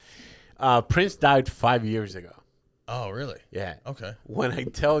Prince died 5 years ago. Oh, really? Yeah. Okay. When I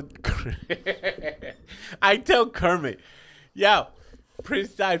tell Kermit, yo,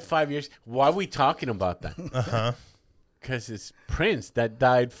 Prince died 5 years. Why are we talking about that? Uh-huh. Because it's Prince that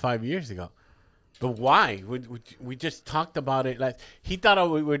died 5 years ago. But why? We just talked about it. Like he thought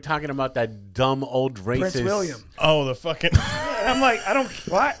we were talking about that dumb old racist Prince William. Oh, the fucking... And I'm like, I don't.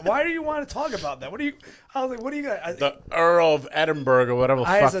 Why do you want to talk about that? What do you? I was like, what do you got? the Earl of Edinburgh or whatever.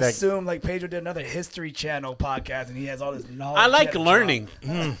 I fuck just that. assumed like Pedro did another History Channel podcast and he has all this knowledge. I like he had to learning.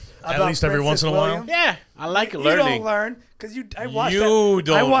 drop At about least every Princess once in a while. William. Yeah, I like You learning. don't learn because I watched You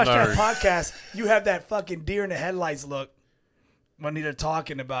that. I don't watched learn. that podcast. You have that fucking deer in the headlights look when they're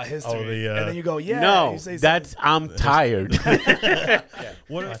talking about history, Oh, the, and then you go, "Yeah." No, you say that's I'm tired.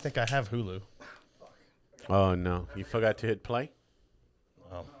 What? I think I have Hulu. Oh no, you forgot to hit play.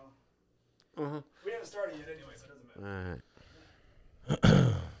 Oh. something. We haven't started yet, anyway, so it doesn't matter. All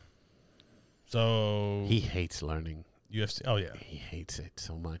right. So He hates learning. UFC. Oh yeah. He hates it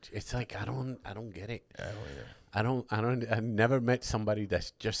so much. It's like I don't get it. I don't either. I've never met somebody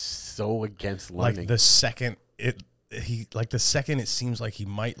that's just so against learning. Like the second it seems like he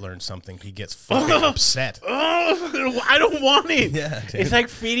might learn something, he gets fucking upset. Oh, I don't want it. Yeah, dude. It's like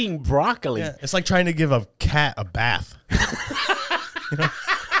feeding broccoli. Yeah, it's like trying to give a cat a bath.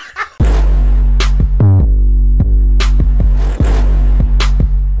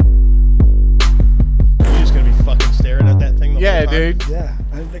 You're just gonna be fucking staring at that thing the Yeah, whole time? dude. Yeah,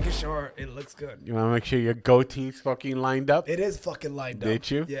 I'm making sure it looks good. You want to make sure your goatee's fucking lined up? It is fucking lined up. Did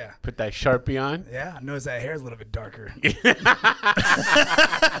you? Yeah. Put that Sharpie on? Yeah, I noticed that hair's a little bit darker.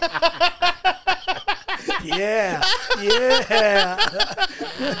 Yeah.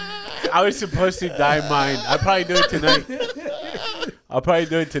 I was supposed to dye mine. I'll probably do it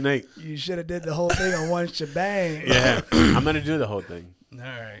tonight. You should have did the whole thing on one shebang. Yeah. I'm going to do the whole thing. All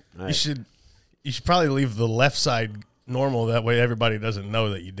right. You should probably leave the left side normal. That way everybody doesn't know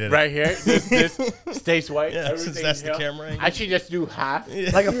that you did it. Right here. This stays white. Yeah, since Everything that's the here. camera angle. I should just do half.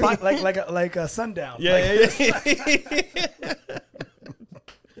 Like a sundown. Yeah, Like,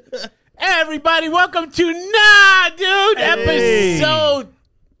 Everybody, welcome to Nah, dude. Episode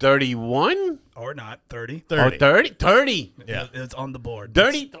 31? Or not 30. 30. Oh, 30? 30. Yeah. It's on the board.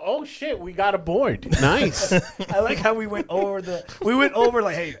 30. Oh, shit. We got a board. Nice. I like how we went over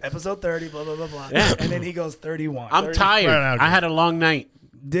like, hey, episode 30, blah blah blah blah, Yeah. and then he goes 31. I'm 30. tired. Right now, I had a long night.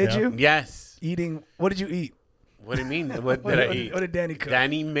 Did Yeah. you Yes. eating? What did you eat? What do you mean? What did I eat? What did Danny cook?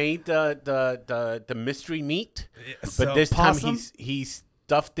 Danny made the mystery meat, So, but this time possum? he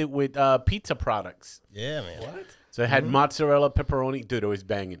stuffed it with pizza products. Yeah, man. What? So it had mozzarella, pepperoni. Dude, it was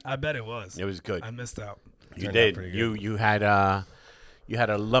banging. I bet it was. It was good. I missed out. You Turned out did. pretty You good. you had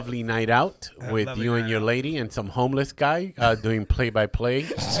a lovely night out a with lovely you and night your out. lady and some homeless guy doing play-by-play.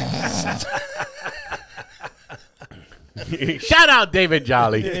 Shout out David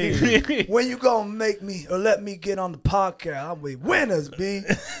Jolly. When you gonna make me or let me get on the podcast? I'm with winners, B.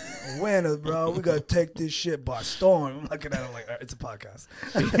 Winners, bro. We gotta take this shit by storm. I'm looking at him like, all right, it's a podcast.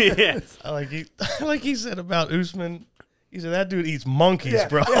 Yeah. I like he said about Usman. He said that dude eats monkeys, Yeah,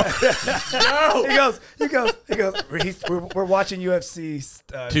 bro. No. He goes. We're watching UFC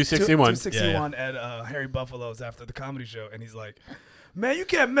 261. 261 at Harry Buffalo's after the comedy show, and he's like, "Man, you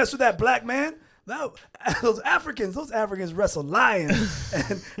can't mess with that black man. No, those Africans wrestle lions,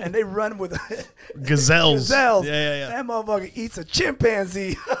 and they run with Gazelles. gazelles. Yeah. That motherfucker eats a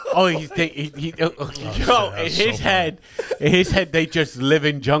chimpanzee." Oh, yo, in his head, they just live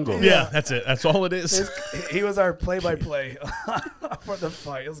in jungle. Yeah, that's it. That's all it is. He was our play-by-play for the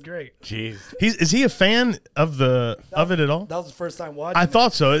fight. It was great. Jeez. Is he a fan of it at all? That was the first time watching. I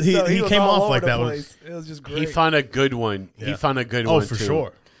thought so. He was came all off over like the that. place. It was just great. He found a good one. He Yeah. found a good Oh, one for too.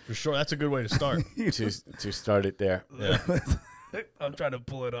 sure. For sure. That's a good way to start. To start it there. Yeah. I'm trying to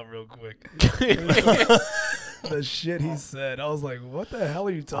pull it up real quick. The shit he said, I was like, "What the hell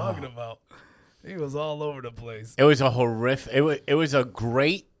are you talking about?" He was all over the place. It was a horrific. It was a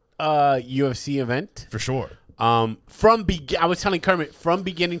great UFC event. For sure. I was telling Kermit from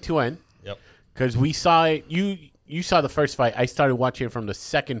beginning to end Yep. because we saw it. You saw the first fight. I started watching it from the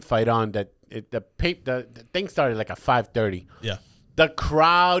second fight on. The thing started like at 5:30. Yeah. The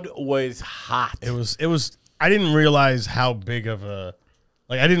crowd was hot. It was. I didn't realize how big of a,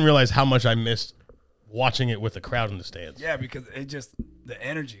 I didn't realize how much I missed watching it with the crowd in the stands. Yeah, because the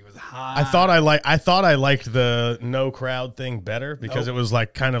energy was high. I thought I liked the no crowd thing better because it was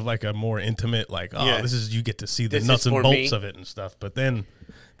like kind of like a more intimate, Yeah. this is, you get to see the This nuts is and for bolts me. of it and stuff. But then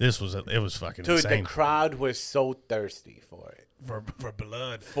it was fucking Dude, insane. the crowd was so thirsty for it. for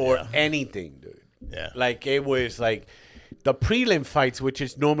blood. For anything, dude. Yeah. Like it was like the prelim fights, which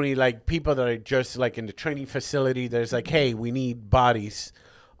is normally like people that are just like in the training facility. There's like, hey, we need bodies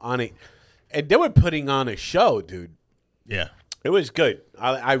on it, and they were putting on a show, dude. Yeah. It was good.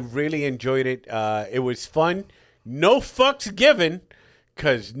 I really enjoyed it. It was fun. No fucks given,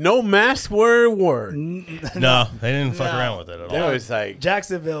 because no masks were worn. No, they didn't fuck around with it at all. It was like,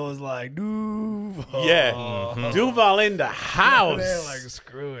 Jacksonville was like, Duval. yeah, Duval in the house. They're like,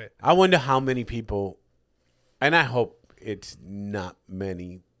 screw it. I wonder how many people, and I hope it's not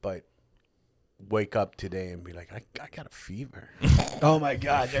many, but wake up today and be like, I got a fever. Oh my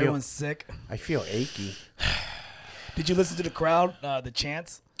God, feel- everyone's sick. I feel achy. Did you listen to the crowd, the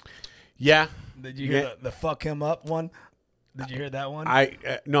chants? Yeah. Did you hear Yeah. the fuck him up one? Did you hear that one?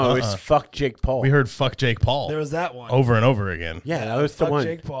 No, it was fuck Jake Paul. We heard "fuck Jake Paul" There was that one. over and over again. Yeah, that was the Fuck one.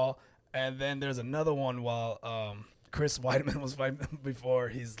 Jake Paul. And then there's another one while Chris Weidman was fighting before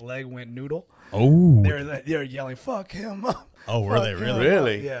his leg went noodle. Oh, They were yelling, fuck him up. oh, were they Fuck him really? up.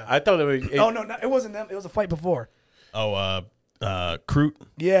 Really? Yeah. I thought it was. No, it wasn't them. It was a fight before. Oh, Crute.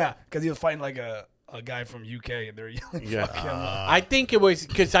 Yeah, because he was fighting like a guy from UK, and they were yelling, Yeah. fuck him up. I think it was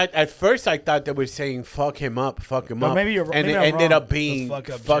because at first I thought they were saying fuck him up, No, up. maybe you're- and maybe it I'm ended wrong. up being It was fuck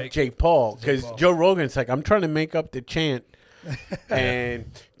up fuck Jake. Jake Paul because Paul. Joe Rogan's like, I'm trying to make up the chant.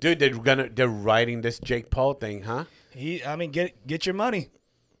 And dude, they're writing this Jake Paul thing, huh? Get your money.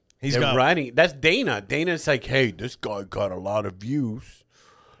 He's They're got writing. That's Dana. Dana's like, hey, this guy got a lot of views.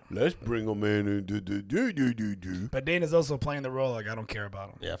 Let's bring him in and do. But Dana's also playing the role like I don't care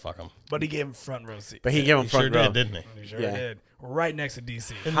about him. yeah, fuck him. But he gave him front row seat. But he gave him He front sure row. did, didn't he? He sure Yeah. did. Right next to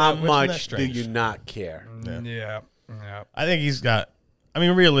DC. How Isn't that much do strange? you not care? Yeah. I think he's got. I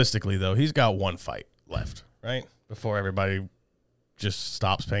mean, realistically though, he's got one fight left, right? Before everybody just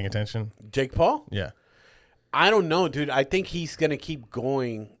stops paying attention. Jake Paul? Yeah. I don't know, dude. I think he's gonna keep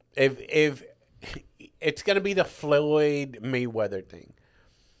going. If it's gonna be the Floyd Mayweather thing.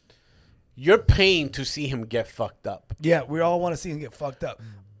 You're paying to see him get fucked up, Yeah, we all want to see him get fucked up.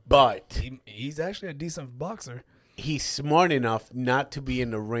 but He's actually a decent boxer. he's smart enough not to be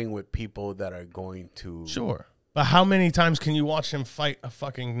in the ring with people that are going to. Sure. But how many times can you watch him fight a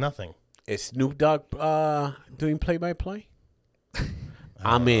fucking nothing? Is Snoop Dogg doing play-by-play?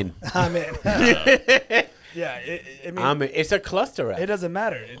 I'm in. I mean, yeah, I'm in. It's a cluster. it doesn't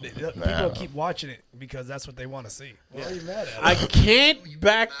matter. People keep watching it because that's what they want to see. What are you mad at? I can't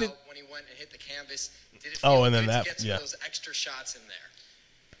back the. when he went and hit the canvas. Did it Oh, feel and then good to that- get some yeah. of those extra shots in there.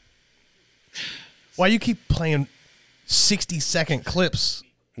 Why you keep playing 60-second clips?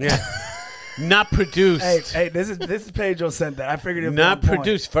 Yeah. Not produced. Hey, this is Pedro sent that. I figured it. Not was on point.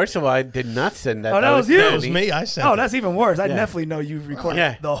 produced. First of all, I did not send that. Oh, that was you. That was me. I sent Oh, it. that's even worse. I Yeah. definitely know you recorded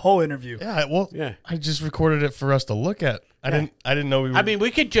Yeah. the whole interview. Yeah, well, Yeah. I just recorded it for us to look at. I didn't know we were. I mean, we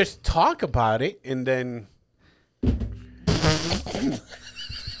could just talk about it and then,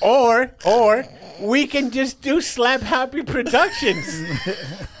 or we can just do Slap Happy Productions.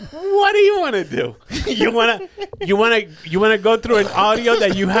 What do you want to do? You wanna go through an audio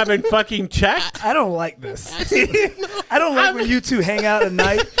that you haven't fucking checked? I don't like this. I don't like when you two hang out at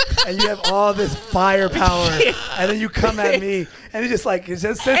night and you have all this firepower, and then you come at me, and it's just like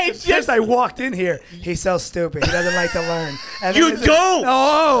since I walked in here, he's so stupid. He doesn't like to learn. And then You it's don't.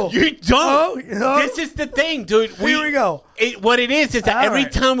 Oh, You don't. Oh, no. This is the thing, dude. Here we go. What it is that All every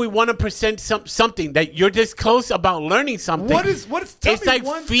right. time we want to present something that you're this close about learning something. What is? Tell It's me like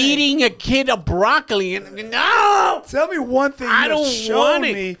one feeding thing. a kid a broccoli and no. Tell me one thing I you don't have shown want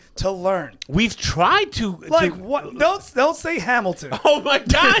it. me to learn. We've tried to Like what? Don't say Hamilton. Oh my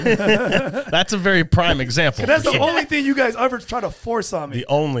god. that's a very prime example. That's the only thing you guys ever try to force on me. the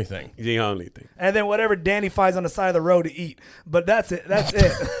only thing. The only thing. And then whatever Danny finds on the side of the road to eat. But that's it. That's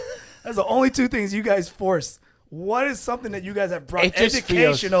it. That's the only two things you guys force. What is something that you guys have brought It just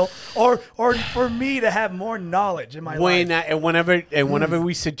educational or for me to have more knowledge in my life? And whenever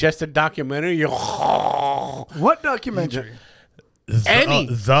we suggest a documentary, you're What documentary? Any.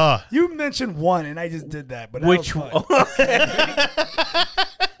 The You mentioned one and I just did that. But that which was fun.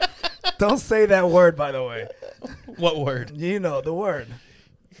 Don't say that word, by the way. what word? You know the word.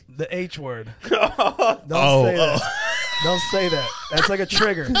 The H word. Oh, Don't say that. Don't say that. That's like a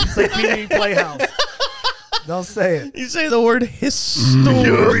trigger. It's like Pee-wee Playhouse. Don't say it. You say the word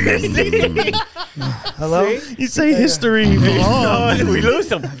history. Hello? You say history. Oh. we lose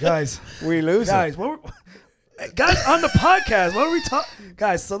them. Guys. We lose them. Guys, guys, on the podcast, what are we talking?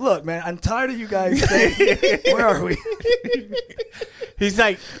 Guys, so look, man, I'm tired of you guys saying, where are we? He's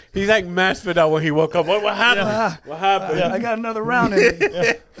like Masvidal when he woke up. What happened? What happened? I got another round in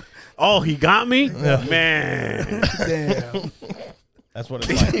me. Oh, he got me? Man. Damn. That's what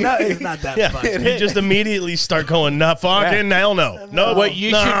it's like. No, it's not that Yeah, funny. you just immediately start going, nah, fucking hell no. No. What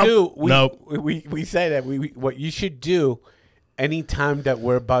you should do, we say that what you should do anytime that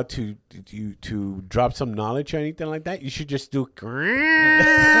we're about to drop some knowledge or anything like that, you should just do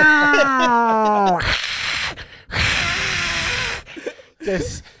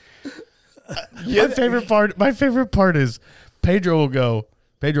this. My favorite part is Pedro will go,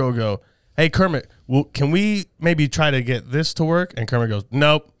 hey Kermit, well, can we maybe try to get this to work? And Kermit goes,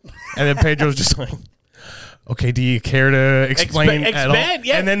 nope. And then Pedro's just like, okay, do you care to explain at all?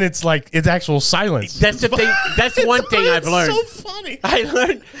 Yeah. And then it's like, it's actual silence. That's the thing. That's one thing I've learned. So funny. I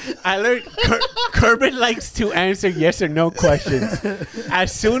learned Kermit likes to answer yes or no questions.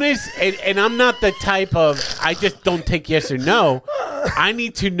 As soon as, and I'm not the type of, I just don't take yes or no. I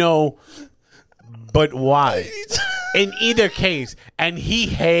need to know, but why? In either case, and he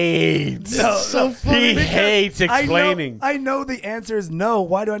hates. So funny. He hates explaining. I know the answer is no.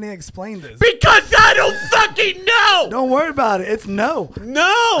 Why do I need to explain this? Because I don't fucking know. Don't worry about it. It's no. No.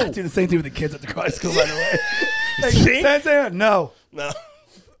 I do the same thing with the kids at the car school, by the way. Like, See? Sensei, no. No.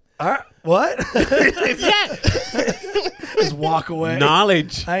 All right. What? Yeah. Just walk away.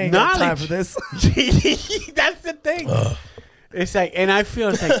 Knowledge. I ain't got time for this. That's the thing. It's like, and I feel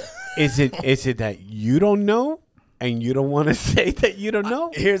it's like, is it that you don't know and you don't want to say that you don't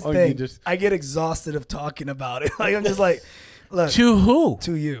know? Here's the Or thing. you just, I get exhausted of talking about it. Like I'm just like, look, to who?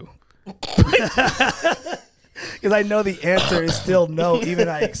 to you. Because I know the answer is still no, even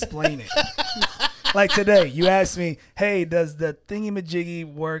I explain it. Like today, you asked me, hey, does the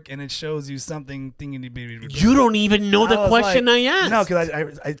thingy-majiggy work? And it shows you something thingy. You don't even know the question I asked. No, because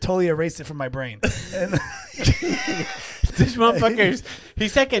I totally erased it from my brain. And This motherfucker,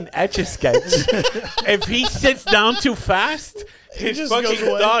 he's like an Etch-a-Sketch. If he sits down too fast, his just fucking goes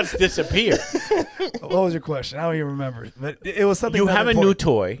away. thoughts disappear. what was your question? I don't even remember. But it was something. You not have a new important.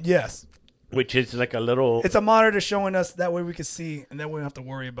 toy, Yes. which is like a little. It's a monitor showing us that way we can see, and then we don't have to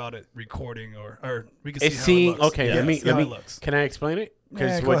worry about it recording or we can see It's how seeing. it looks. Okay, Yeah, let me. see how Let it me. looks. Can I explain it? Yeah,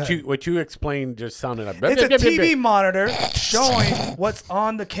 Because go ahead. what you explained just sounded like. It's a TV monitor showing what's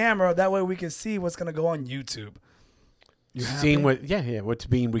on the camera. That way we can see what's going to go on YouTube. You Seeing happy? what's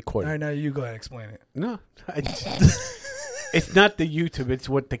being recorded. All right, now you go ahead and explain it. No, it's not the YouTube. It's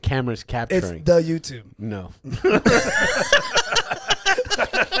what the camera's It's capturing. the YouTube. No.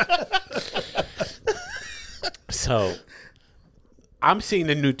 So, I'm seeing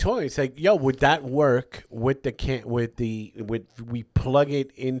the new toy. It's like, yo, would that work with we plug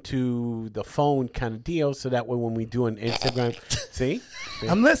it into the phone kind of deal, so that way when we do an Instagram, see?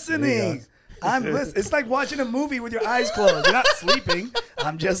 I'm listening. It's like watching a movie with your eyes closed. You're not sleeping.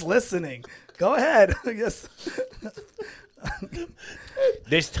 I'm just listening. Go ahead. Yes.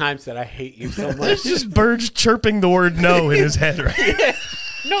 There's times that I hate you so much. It's just birds chirping the word no in his head, right?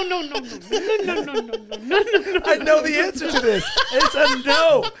 No. I know the answer to this. It's a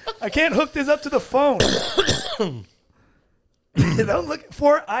no. I can't hook this up to the phone. Don't look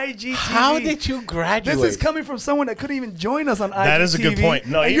for IGTV. How did you graduate? This is coming from someone that couldn't even join us on IGTV. That is a good point.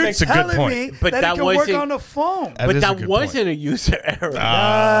 No, and he you're makes a good telling point. me But that that it can work wasn't- on the phone. That But is a that good wasn't point. a user error.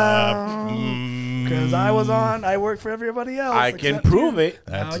 Because I work for everybody else. I can except prove you. it.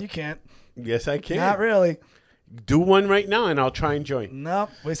 No, you can't. Yes, I can. Not really. Do one right now, and I'll try and join. No,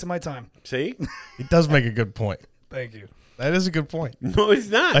 wasting my time. See? He does make a good point. Thank you. That is a good point. No, it's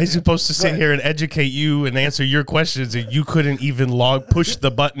not. He's supposed to sit ahead. here and educate you and answer your questions, and you couldn't even push the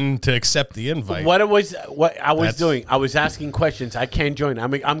button to accept the invite. What I was That's- doing, I was asking questions. I can't join.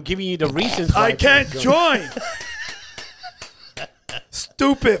 I'm giving you the reasons why I can't join.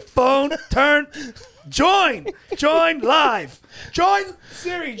 Stupid phone. Turn. Join. Join live. Join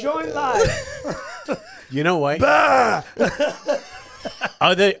Siri. Join live. You know what? Ah.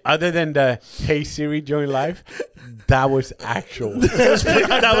 Other than the Hey Siri join live, that was actual.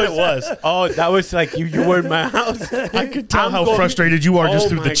 That was. Oh, that was like you were in my house. I could tell I'm how going- frustrated you are just Oh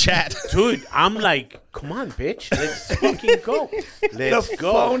through the my- chat. Dude, I'm like, come on, bitch. Let's fucking go. Let's The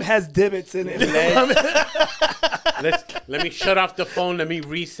go. phone has divots in it. Let me shut off the phone. Let me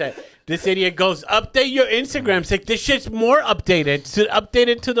reset. This idiot goes, update your Instagram. It's like, this shit's more updated. So update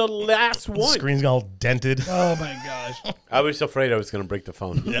it to the last The one. screen's all dented. Oh my gosh. I was afraid I was going to break the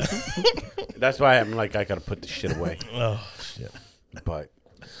phone. Yeah. That's why I'm like, I got to put this shit away. Oh shit. But,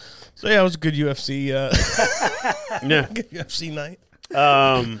 So yeah, it was a good UFC yeah. UFC night.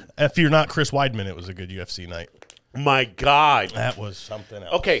 Um, If you're not Chris Weidman, it was a good UFC night. my God. That was something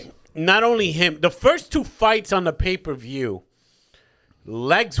else. Okay, not only him. The first two fights on the pay-per-view,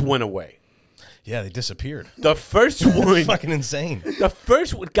 legs went away. Yeah, they disappeared. The first one, Fucking insane. the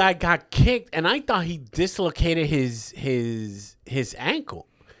first guy got kicked, and I thought he dislocated his ankle.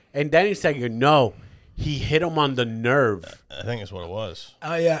 And then he said, no, he hit him on the nerve. I think that's what it was.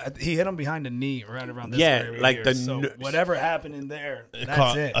 Oh yeah, he hit him behind the knee, right around this Yeah, area. like here. the so whatever happened in there, that's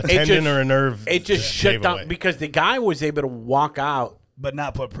Caught it. a tendon or a nerve. It just shut gave down away. because the guy was able to walk out. But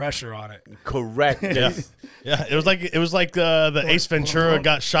not put pressure on it. Correct. Yeah, yeah. It was like the Ace Ventura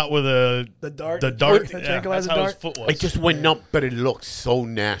got shot with The dart? The dart. The Yeah, tranquilizer that's how his dart? foot was. It just went up, but it looked so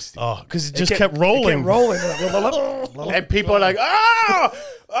nasty. Oh, because it just kept rolling. It kept rolling. And people are like,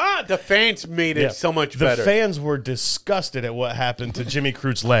 the fans made it Yeah. so much The better. fans were disgusted at what happened to Jimmy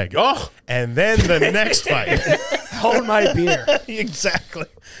Crute's leg. Oh. And then the next fight. Hold my beer. Exactly.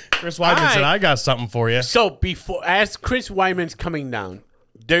 Chris Weidman All said, right. I got something for you. So as Chris Weidman's coming down,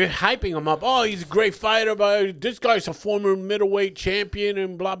 they're hyping him up. Oh, he's a great fighter, but this guy's a former middleweight champion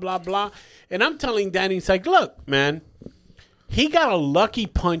and blah, blah, blah. And I'm telling Danny, it's like, look, man, he got a lucky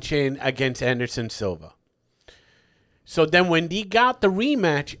punch in against Anderson Silva. So then when he got the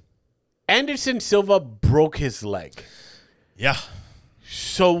rematch, Anderson Silva broke his leg. Yeah.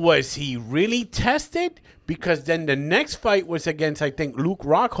 So was he really tested? Because then the next fight was against, I think, Luke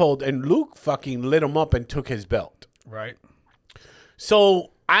Rockhold, and Luke fucking lit him up and took his belt. Right.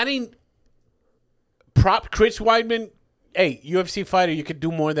 So I didn't prop Chris Weidman. Hey, UFC fighter, you could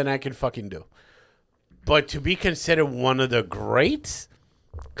do more than I can fucking do. But to be considered one of the greats,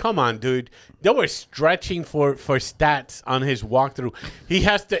 come on, dude. They were stretching for stats on his walkthrough. He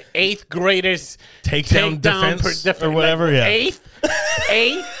has the 8th greatest Takedown defense or whatever, yeah.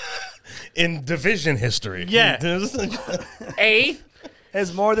 8th. In division history. Yeah. 8th.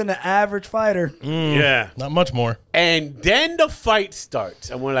 It's more than the average fighter. Yeah. Not much more. And then the fight starts.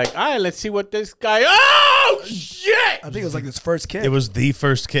 And we're like, all right, let's see what this guy... Oh, shit! I think it was like his first kick. It was the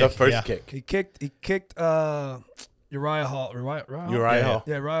first kick. The first yeah. kick. He kicked Uriah Hall. Uriah Hall? Uriah Hall.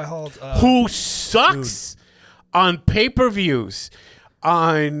 Yeah, Uriah Hall's. Who sucks on pay-per-views,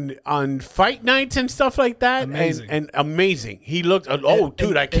 on fight nights and stuff like that. Amazing. And amazing. He looked...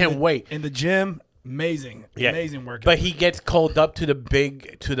 dude, I can't wait. In the gym, amazing. Amazing work. But he gets called up to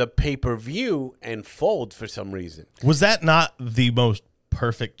the pay-per-view and folds for some reason. Was that not the most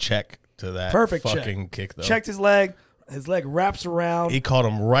perfect check to that Perfect fucking check. kick, though? Checked his leg. His leg wraps around. He caught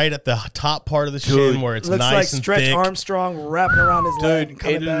him right at the top part of the Dude, shin where it's Looks nice like and Stretch thick. Armstrong wrapping around his leg and Dude,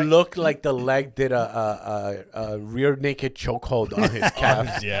 coming it back. looked like the leg did a rear naked chokehold on his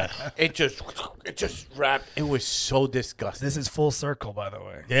calf. Yeah. It just wrapped. It was so disgusting. This is full circle, by the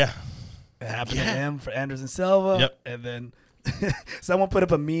way. Yeah. It happened to him for Anderson Silva. Yep. And then someone put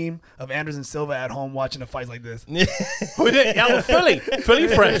up a meme of Anderson Silva at home watching a fight like this. Who did? Oh, Philly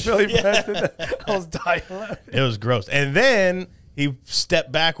fresh. Really impressed with that. I was dying laughing. It was gross. And then he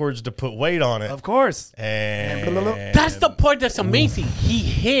stepped backwards to put weight on it. Of course. And That's the part that's amazing. He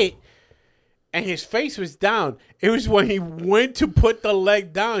hit, and his face was down. It was when he went to put the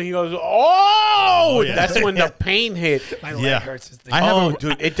leg down. He goes, "Oh!" yeah. That's when the pain hit. My Yeah. leg hurts. Just I thinking. have Oh,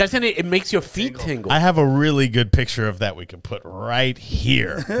 dude, it doesn't. It makes your feet tingle. I have a really good picture of that we can put right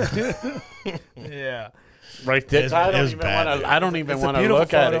here. Yeah. right there. It's- I don't it's even bad, want dude. to. I don't even It's a want to beautiful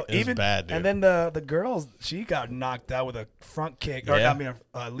look at photo. it. It's bad, dude. And then the girls, she got knocked out with a front kick, or Yeah. I mean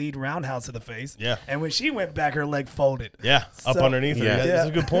a lead roundhouse to the face. Yeah. And when she went back, her leg folded. Yeah, up So- underneath it. Yeah. Yeah, That's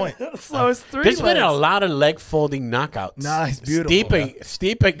a good point. So it's three. There's been a legs. lot of leg folding knockouts. Nice, beautiful.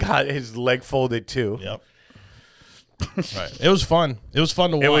 Stipe got his leg folded too. Yep. Right. It was fun. It was fun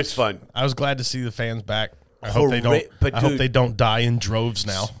to watch. It was fun. I was glad to see the fans back. I hope they don't. Correct, but I hope dude- they don't die in droves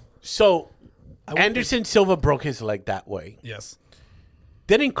now. So Anderson Silva broke his leg that way. Yes.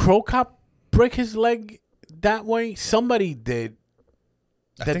 Didn't Crow Cop break his leg that way? Somebody did.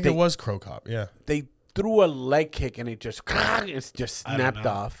 I That think they- it was Crow Cop. Yeah. They threw a leg kick and it just snapped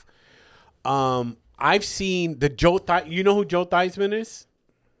know. off. I've seen the Joe. You know who Joe Theismann is?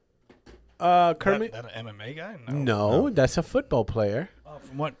 Kermit. That an MMA guy? No, that's a football player. Oh,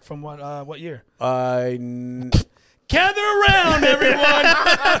 from what year? Gather around, everyone.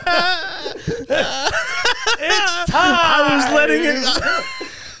 It's time. I was letting it.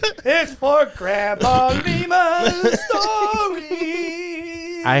 It's for Grandpa Lima's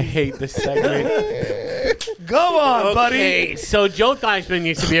story. I hate this segment. Go on, buddy. Okay, so Joe Theismann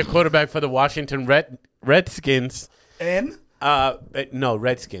used to be a quarterback for the Washington Redskins. N? No,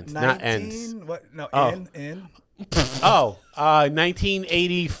 Redskins, not Ends. What? No, Oh. N.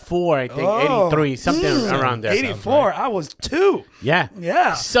 1984, I think, Oh. 83, something around there. 84. I was 2. Yeah.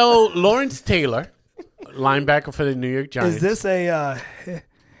 Yeah. So Lawrence Taylor, linebacker for the New York Giants. Is this a?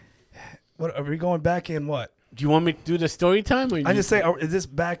 What are we going back in? What? Do you want me to do the story time? Or I just say, is this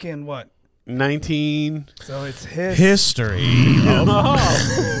back in what? 19. So it's his. History.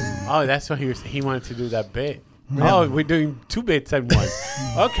 Oh, that's why he wanted to do that bit. Oh, we're doing 2 bits and one.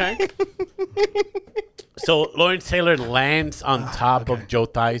 Okay. So Lawrence Taylor lands on top of Joe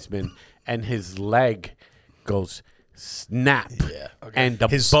Theismann, and his leg goes snap, and the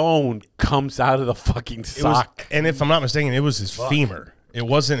bone comes out of the fucking sock. And if I'm not mistaken, it was his femur. It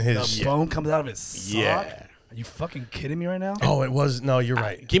wasn't his. The bone comes out of his sock. Yeah. Are you fucking kidding me right now? Oh, it was. No, you're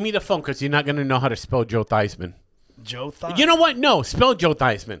right. Give me the phone because you're not going to know how to spell Joe Theismann. Joe Theismann. You know what? No, spell Joe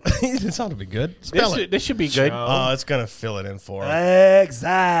Theismann. It sounded be good. Spell it. This should be good. Oh, it's gonna fill it in for him.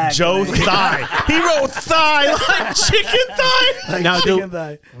 Exactly. Joe Thigh. He wrote thigh like chicken thigh. Like Now, chicken dude,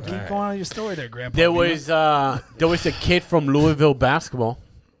 thigh. Keep going on your story there, Grandpa. there was a kid from Louisville basketball.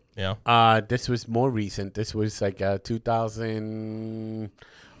 Yeah. This was more recent. This was like 2000. I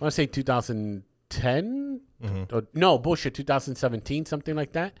want to say 2010. Or, no, bullshit. 2017, something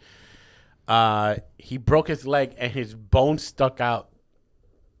like that. He broke his leg and his bone stuck out.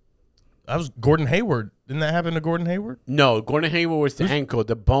 That was Gordon Hayward. Didn't that happen to Gordon Hayward? No, Gordon Hayward was the ankle.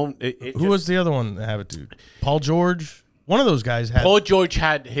 The bone. Who was the other one that had it, dude? Paul George. One of those guys had. Paul George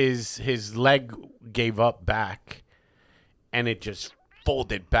had his leg gave up back, and it just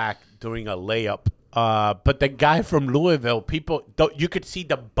folded back during a layup. But the guy from Louisville, you could see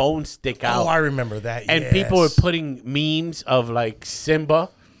the bone stick out. Oh, I remember that. And people were putting memes of like Simba.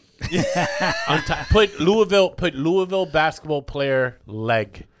 On top. Put Louisville basketball player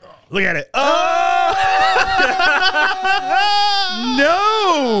leg. Look at it. Oh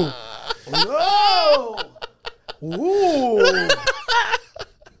no! Ooh,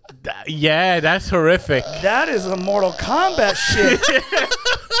 Yeah, that's horrific. that is a Mortal Kombat shit.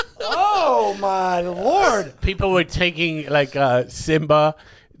 Oh my lord! People were taking like Simba.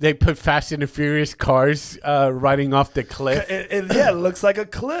 They put Fast and the Furious cars riding off the cliff. It looks like a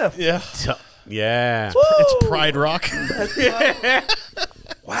cliff. yeah. Yeah. It's Pride Rock.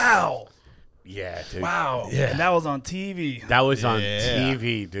 Wow. Yeah, dude. Wow. Yeah. And that was on TV. That was on Yeah.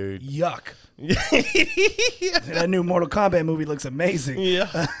 TV, dude. Yuck. That new Mortal Kombat movie looks amazing. Yeah.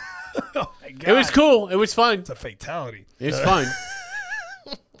 Oh my God. It was cool. It was fun. It's a fatality. It was fun.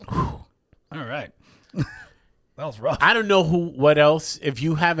 All right. That was rough. I don't know what else. If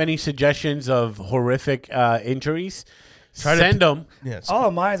you have any suggestions of horrific injuries, send them. Yeah. All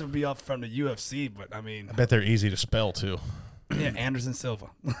of mine would be up from the UFC, but I mean, I bet they're easy to spell too. yeah, Anderson Silva.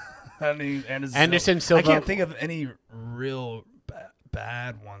 I mean, Anderson Silva. I can't think of any real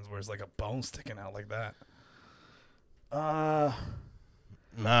bad ones where it's like a bone sticking out like that. Nah.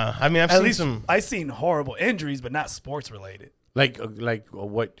 I mean, I've At seen least some. I've seen horrible injuries, but not sports related. Like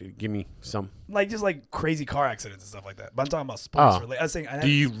what? Give me some. Like just like crazy car accidents and stuff like that. But I'm talking about sports related. I was saying, Do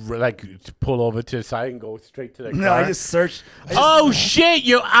you like pull over to the side and go straight to the car? No, I just searched. Oh shit!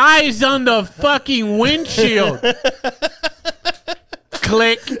 Your eyes on the fucking windshield.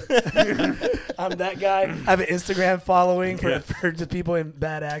 Click. I'm that guy. I have an Instagram following for the people in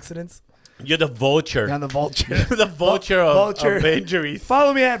bad accidents. You're the vulture. I'm the vulture. The vulture of injuries.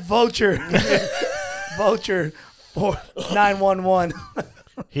 Follow me at vulture. Vulture 911.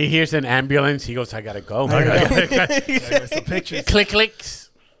 He hears an ambulance. He goes, "I gotta go." Some pictures.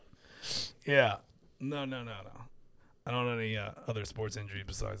 Clicks. Yeah. No. I don't know any other sports injury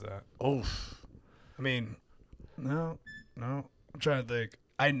besides that. Oh, I mean, no. I'm trying to think.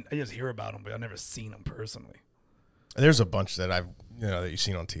 I just hear about them, but I've never seen them personally. There's a bunch that that you've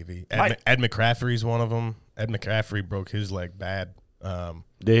seen on TV. Ed McCaffrey's one of them. Ed McCaffrey broke his leg bad.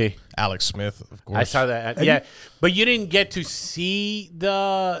 Alex Smith, of course. I saw that. Yeah, but you didn't get to see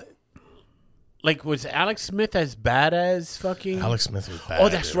the. Like, was Alex Smith as bad as fucking? Alex Smith was bad. Oh,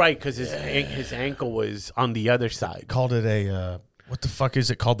 that's right, because his ankle was on the other side. Called it a what the fuck is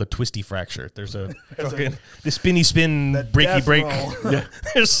it called? The twisty fracture. There's a fucking the spinny spin breaky break. Yeah.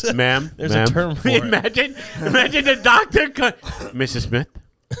 There's a Ma'am. term for it. Imagine the doctor, Mrs. Smith,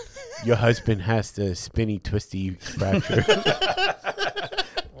 your husband has the spinny twisty fracture.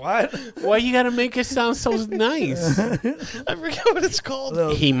 What? Why you gotta make it sound so nice? I forget what it's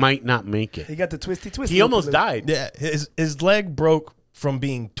called. He might not make it. He got the twisty. He almost died. Yeah, his leg broke from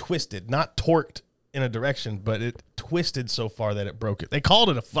being twisted, not torqued in a direction, but it twisted so far that it broke it. They called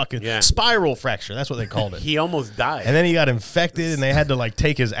it a fucking spiral fracture. That's what they called it. He almost died. And then he got infected, and they had to like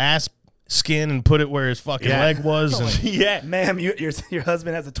take his ass skin and put it where his fucking leg was. And yeah, ma'am, your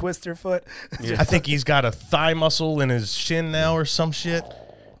husband has a twister foot. I think he's got a thigh muscle in his shin now or some shit.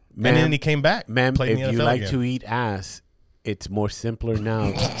 And then he came back. Ma'am, played in if the you NFL like again. to eat ass, it's more simpler now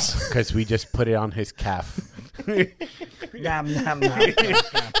because we just put it on his calf. Nom, nom, nom, nom,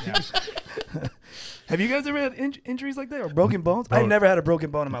 nom. Have you guys ever had injuries like that or broken bones? I never had a broken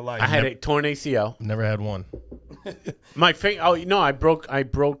bone in my life. I had a torn ACL. Never had one. My finger. Oh no, I broke. I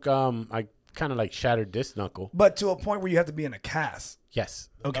kind of like shattered this knuckle. But to a point where you have to be in a cast. Yes.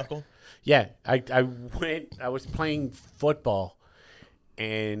 Okay. Knuckle? Yeah. I went. I was playing football,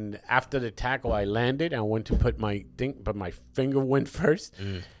 and after the tackle, I landed. I went to put my thing, but my finger went first.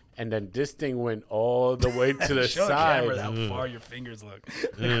 And then this thing went all the way to the Show side. the camera how far your fingers look.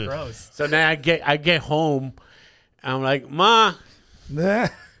 They're gross. So then I get home. And I'm like, Ma,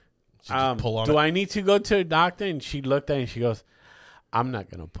 Pull on do it. I need to go to a doctor? And she looked at it and she goes, I'm not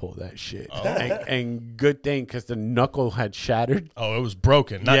gonna pull that shit. And good thing because the knuckle had shattered. Oh, it was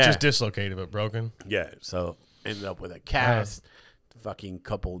broken. Not Yeah. just dislocated, but broken. Yeah. So ended up with a cast, fucking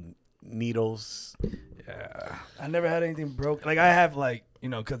couple needles. Yeah. I never had anything broken. Like I have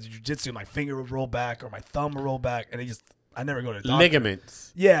because of jiu-jitsu, my finger would roll back or my thumb would roll back, and I never go to the doctor.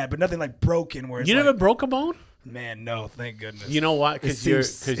 Ligaments. Yeah, but nothing like broken where it's You like, never broke a bone? man, no, thank goodness. You know what? it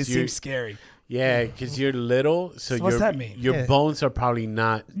seems scary. Yeah, because you're little, so what's that mean? Your Yeah. bones are probably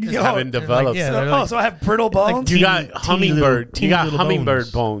not Yo, haven't they're developed. yeah, So, they're like- so I have brittle bones? You teeny- got hummingbird. teeny You got little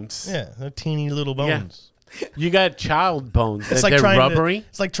hummingbird bones. bones. Yeah, they're teeny little Yeah. bones. You got child bones. It's They're like trying rubbery.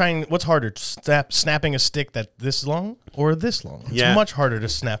 it's like trying. What's harder, snapping a stick that's this long or this long? It's Yeah. much harder to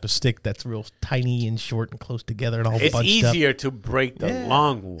snap a stick that's real tiny and short and close together and all It's bunched easier to break the Yeah.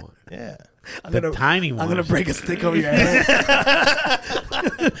 long one. up. Yeah. The tiny one. I'm gonna break a stick over your head.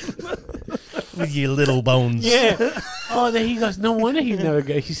 With your little bones. Yeah. Oh, there he goes. No wonder he's never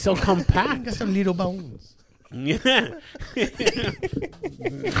good. He's so compact. Got some little bones. Yeah.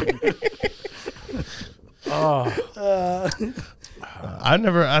 Oh. I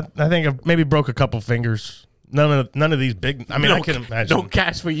never. I think I maybe broke a couple fingers. None of these big. I mean, I can imagine. No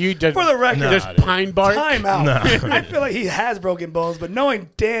cash for you. Just, For the record, just Nah, dude. pine bark. Time out. No. I feel like he has broken bones, but knowing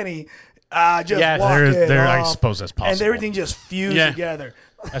Danny, just Yes. walk There, it I off, suppose that's possible. and everything just fused Yeah. together.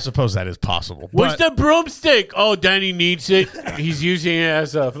 I suppose that is possible. Where's But, the broomstick? Oh, Danny needs it. He's using it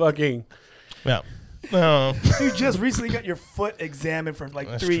as a fucking. yeah. No, You just recently got your foot examined for like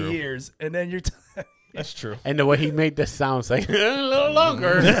That's 3 true. years, and then you're. that's true. And the way he made the sounds like a little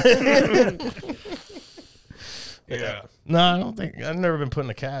longer. Yeah. No, I don't think I've never been put in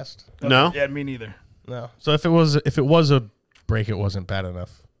a cast. No? Yeah, me neither. No. So if it was a break, it wasn't bad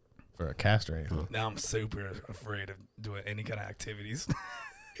enough for a cast or anything. Now I'm super afraid of doing any kind of activities.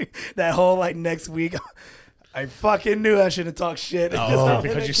 That whole next week, I fucking knew I shouldn't talk shit. Oh,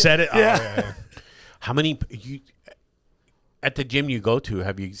 because you said it. Yeah. Oh, yeah. How many at the gym you go to?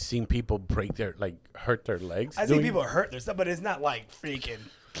 Have you seen people hurt their legs? I see people hurt their stuff, but it's not like freaking.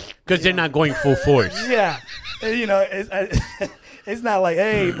 because they're not going full force. Yeah, and, it's not like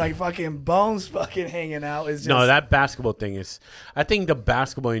like fucking bones fucking hanging out. It's just No, that basketball thing is. I think the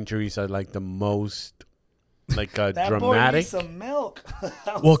basketball injuries are like the most that boy dramatic. needs some milk.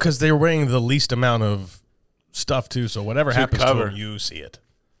 Well, because they're wearing the least amount of stuff too, so whatever happens cover. to them, you see it.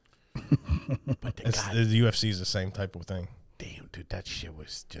 But they It's, got, the UFC is the same type of thing. damn, dude, that shit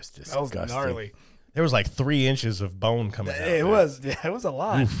was just That was disgusting. gnarly. There was like 3 inches of bone coming out. It was a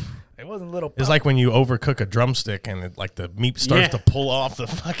lot. It wasn't little. It's like when you overcook a drumstick and the meat starts Yeah. to pull off the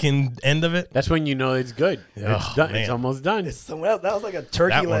fucking end of it. That's when you know it's good. It's Oh, done. man. It's almost done. It's someone else. That was like a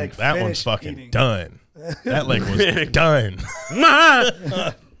turkey leg. That one's finished fucking eating. done. That leg was done.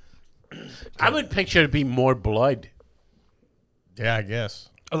 I would picture it be more blood, Yeah, I guess.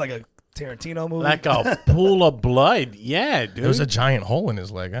 Or like a Tarantino movie. like a pool of blood. Yeah, dude. There was a giant hole in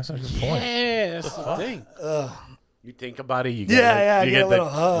his leg. That's a good point. Yeah, that's the thing. You think about it, you Yeah, get yeah, I you get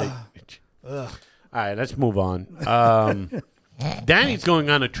a all right, let's move on. Danny's going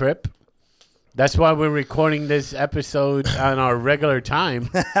on a trip. That's why we're recording this episode on our regular time.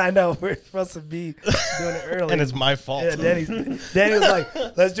 I know we're supposed to be doing it early. And it's my fault. yeah, Danny was like,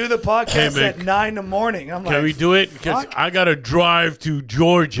 "Let's do the podcast Hey, at Mick. 9 in the morning." I'm like, Can we do it? Because fuck. I got to drive to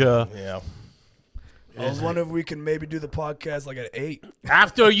Georgia. Yeah. I was wondering if we can maybe do the podcast like at 8.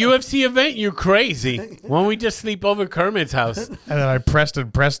 After a UFC event, you're crazy. Why don't we just sleep over Kermit's house? And then I pressed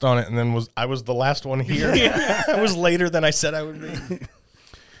on it, and then I was the last one here. I was later than I said I would be.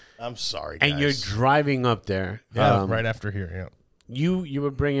 I'm sorry, guys. And you're driving up there. yeah, right after here. Yeah. You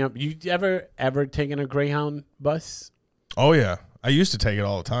were bringing up. You ever taken a Greyhound bus? Oh yeah, I used to take it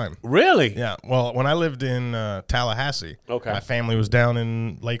all the time. Really? Yeah. Well, when I lived in Tallahassee, Okay. my family was down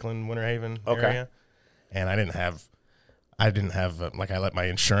in Lakeland, Winter Haven area, and I didn't have I let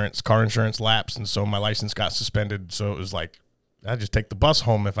my car insurance lapse, and so my license got suspended. So it was like I just take the bus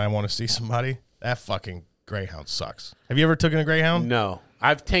home if I want to see somebody. That fucking Greyhound sucks. Have you ever taken a Greyhound? No,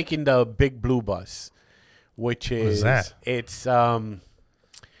 I've taken the Big Blue bus, which is is that? It's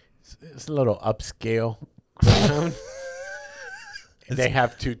It's a little upscale Greyhound. They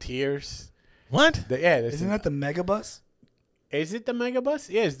have 2 tiers. What? Isn't that the Megabus? Is it the Megabus?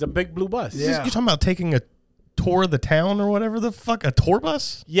 Yeah, it's the big blue bus. Yeah. You're talking about taking a tour of the town or whatever the fuck? A tour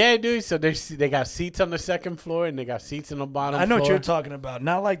bus? Yeah, dude. So they got seats on the 2nd floor and they got seats on the bottom I know floor. what you're talking about.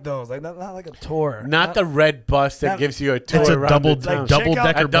 Not like those. Like not like a tour. Not the red bus that Not- gives you a tour It's a around double the town. Like, check out-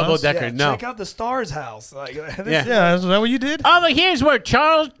 decker A double bus? decker. Yeah, No. check out the Stars house. Like, this Yeah. is- Yeah, is that what you did? Oh, but here's where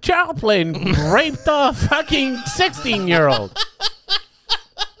Charles Chaplin raped a fucking 16-year-old.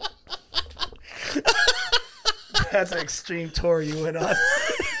 That's an extreme tour you went on.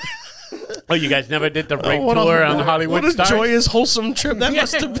 Oh, you guys never did the rape What a- tour on Hollywood What a Stars? joyous, wholesome trip that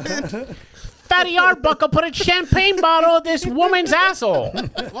must have been. Fatty Arbuckle put a champagne bottle in this woman's asshole.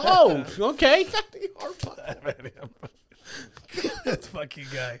 Oh, okay. That's fucking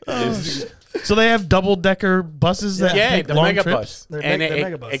guy. So they have double-decker buses that Yeah, take the long Megabus. trips? They're And meg- it,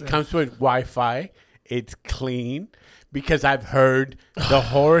 they're Megabus, it yeah. comes with Wi-Fi. It's clean because I've heard the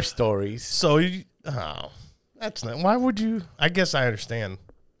horror stories. So, that's not. Why would you? I guess I understand.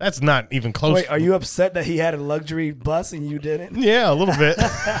 That's not even close. Wait, are you upset that he had a luxury bus and you didn't? Yeah, a little bit.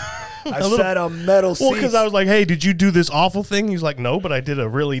 I sat on metal seats. Well, because I was like, "Hey, did you do this awful thing?" He's like, "No, but I did a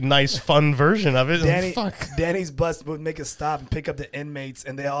really nice, fun version of it." And fuck. Danny's bus would make a stop and pick up the inmates,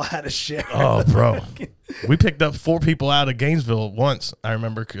 and they all had to share. Oh, bro. We picked up 4 people out of Gainesville once. I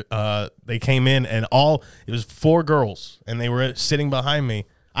remember they came in and it was 4 girls, and they were sitting behind me.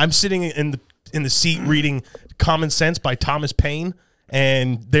 I'm sitting in the seat reading Common Sense by Thomas Paine,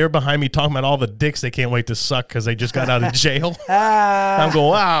 and they're behind me talking about all the dicks they can't wait to suck because they just got out of jail. I'm going,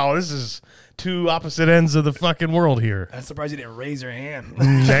 wow, this is 2 opposite ends of the fucking world here. I'm surprised you didn't raise your hand.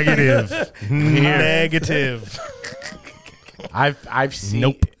 Negative. Negative. I've seen.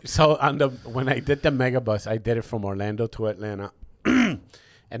 Nope. So when I did the Megabus, I did it from Orlando to Atlanta, and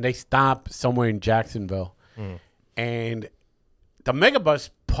they stopped somewhere in Jacksonville, and the Megabus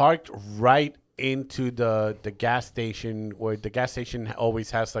parked right into the gas station, where the gas station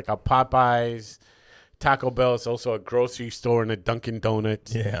always has like a Popeyes, Taco Bell. It's also a grocery store and a Dunkin'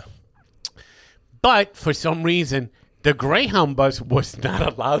 Donuts. Yeah. But for some reason, the Greyhound bus was not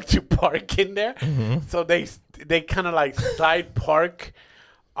allowed to park in there. So they kind of like side park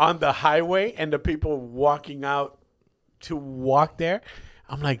on the highway, and the people walking out to walk there.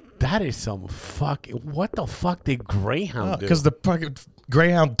 I'm like, that is some what the fuck did Greyhound do? Because the fucking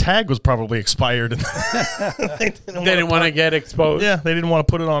Greyhound tag was probably expired. They didn't want to get exposed. Yeah, they didn't want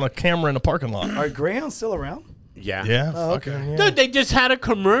to put it on a camera in a parking lot. Are Greyhounds still around? Yeah. Yeah. Oh, fucking, okay. yeah. Dude, they just had a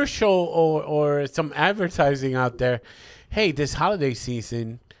commercial or some advertising out there. Hey, this holiday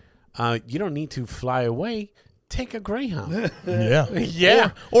season, you don't need to fly away. Take a Greyhound. Yeah.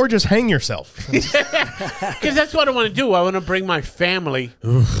 Yeah. Or just hang yourself. Because that's what I want to do. I want to bring my family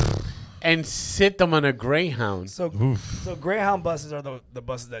and sit them on a Greyhound. So Greyhound buses are the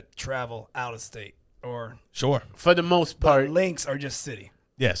buses that travel out of state, or Sure. For the most part, Lynx are just city.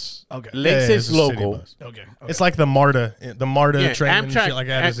 Yes. Okay. Lynx Yeah, is it's a city local. bus. Okay. It's like the MARTA Yeah, train and shit like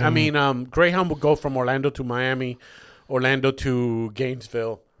that. I mean, Greyhound will go from Orlando to Miami, Orlando to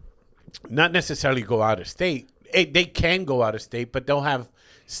Gainesville. Not necessarily go out of state. They can go out of state, but they'll have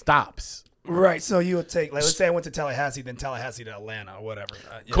stops. Right. So you would take, like, let's say I went to Tallahassee, then Tallahassee to Atlanta or whatever.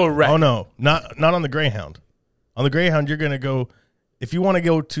 Yeah. Correct. Oh no, not on the Greyhound. On the Greyhound, you're gonna go. If you want to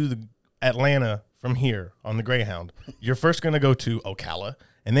go to the Atlanta from here on the Greyhound, you're first gonna go to Ocala,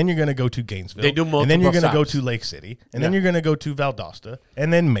 and then you're gonna go to Gainesville. They do and then you're multiple gonna go stops. to Lake City, and then you're gonna go to Valdosta,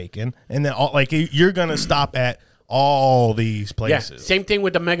 and then Macon, and then you're gonna stop at all these Yeah. places. Same thing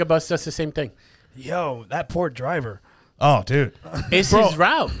with the Megabus. That's the same thing. Yo, that poor driver. Oh, dude, It's his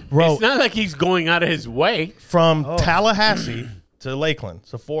route. Bro. It's not like he's going out of his way. from Tallahassee to Lakeland,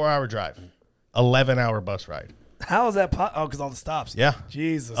 it's a 4-hour drive, 11-hour bus ride. How is that? Oh, because all the stops. Yeah,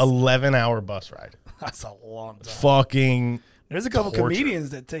 Jesus. 11-hour bus ride. That's a long time. Fucking There's a couple torture. comedians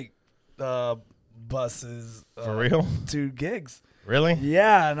that take buses for real? to gigs. Really?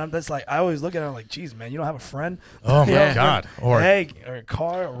 Yeah, and I'm just like, I always look at it, I'm like, geez, man, you don't have a friend? Oh my Yeah. god! Or Hey, or a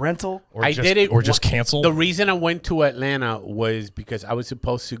car, a rental. or I just, did it. or just cancel. The reason I went to Atlanta was because I was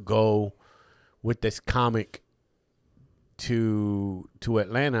supposed to go with this comic to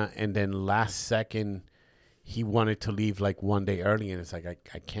Atlanta, and then last second he wanted to leave like one day early, and it's like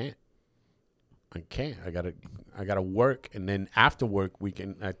I can't. I gotta work, and then after work we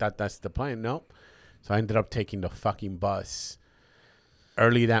can. I thought that's the plan. Nope. So I ended up taking the fucking bus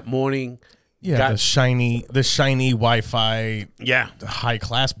early that morning. yeah, got- the shiny Wi-Fi Yeah. high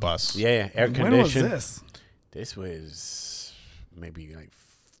class bus. Yeah, air When was conditioned. this? This was maybe like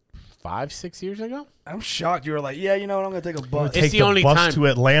 5-6 years ago. I'm shocked. You were like, yeah, you know what? I'm gonna take a bus. It's Take the the only bus time. to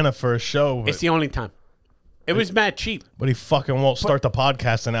Atlanta for a show. It's the only time. It was mad cheap. But he fucking won't start the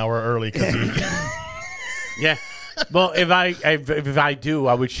podcast an hour early because he. Yeah. Well, if I do,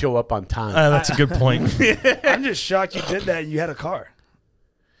 I would show up on time. That's a good point. I'm just shocked you did that. And you had a car.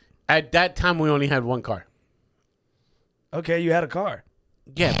 At that time, we only had one car. Okay, you had a car.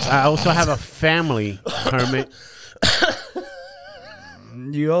 Yeah. I also have a family permit.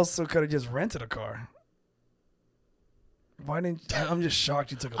 You also could have just rented a car. Why didn't? I'm just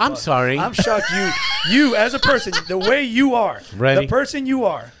shocked you took a bus. I'm sorry. I'm shocked you as a person, the way you are, Ready? the person you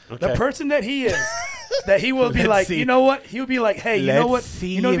are, the Okay. person that he is, that he will be Let's like, see. you know what? He'll be like, hey, you know Let's what?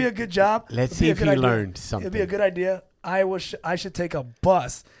 see You know, it'd be if- a good job. let's It'd see be a if good he idea. learned It'd be something. a good idea. I should take a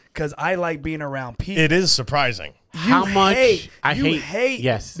bus because I like being around people. It is surprising. How much I you hate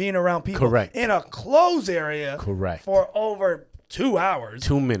yes, being around people. Correct. In a closed area. Correct. For over 2 hours.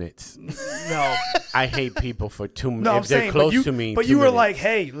 2 minutes. No. I hate people for 2 minutes. No, if I'm they're saying, close but you, to me. but 2 you were minutes. like,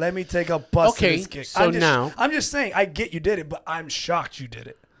 "Hey, let me take a bus." Okay, to this gig. so now- I'm just saying, I get you did it, but I'm shocked you did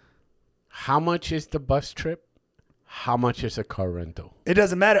it. how much is the bus trip? How much is a car rental? It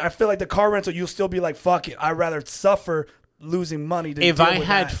doesn't matter. I feel like the car rental, you'll still be like, "Fuck it." I'd rather suffer losing money than If deal I with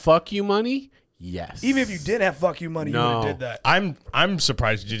had that. fuck you money, yes. Even if you did have fuck you money, you would No. have did that. I'm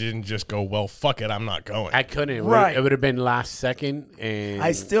surprised you didn't just go, well, fuck it, I'm not going. I couldn't. Right. It would have been last second, and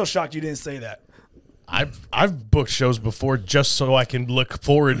I still shocked you didn't say that. I've booked shows before just so I can look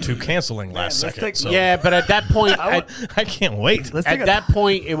forward to canceling last let's second. take- So yeah. But at that point, I can't wait. Let's take at a that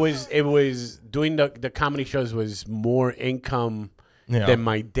point, it was doing the comedy shows was more income Yeah. than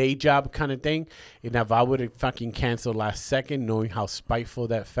my day job kind of thing. And if I would have fucking canceled last second, knowing how spiteful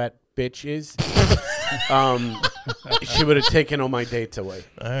that fat bitch is, she would have taken all my dates away.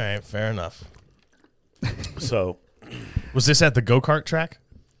 All right, fair enough. So, Was this at the go-kart track?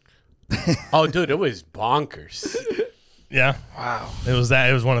 oh, dude, it was bonkers. Yeah. Wow. It was that.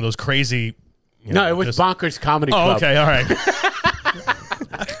 It was one of those crazy. No, it was just- Bonkers Comedy Oh, Club. okay, all right.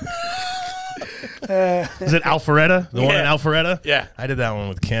 Is it Alpharetta? The one in Yeah. Alpharetta? Yeah. I did that one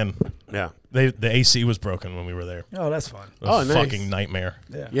with Ken. Yeah. The AC was broken when we were there. Oh, that's fun. It was Oh, a nice. fucking nightmare.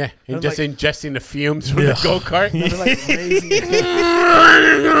 Yeah. Yeah. And That's just like- ingesting the fumes from Yeah. the go kart. They're like lazy.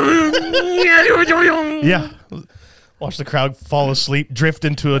 Yeah. Watch the crowd fall asleep, drift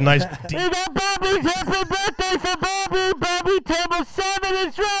into a nice deep. We got Bobby's happy birthday for Bobby. Bobby table 7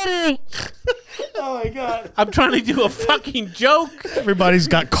 is ready. Oh my god. I'm trying to do a fucking joke. Everybody's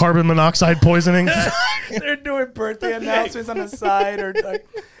got carbon monoxide poisoning. They're doing birthday announcements on the side or like,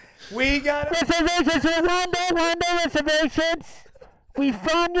 we got it. Reservations for Wanda reservations. We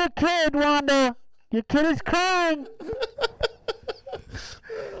found your kid, Wanda. Your kid is crying.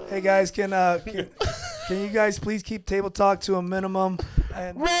 Hey guys, can you guys please keep table talk to a minimum?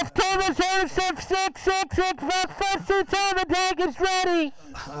 And Ref table 66666. First time the tank is ready.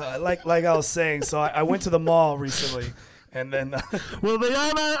 like I was saying, so I went to the mall recently, and then We'll be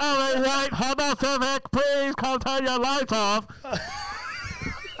on our way, right? Honda Civic, please come turn your lights off.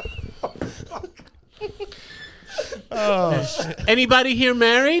 Anybody here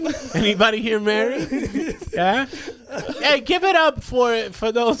married? Anybody here married? Yeah. Hey, give it up for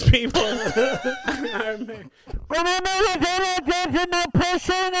those people. Remember the dinner, attention, no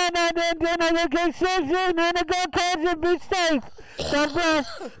pushing, and then you get season, and the go kids and be safe. God bless.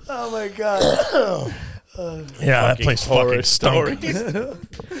 oh my god, Yeah, that place horror fucking stunk. stories.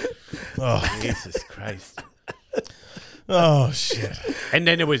 Oh, Jesus Christ. oh, shit. And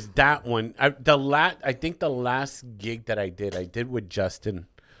then it was that one. I think the last gig that I did with Justin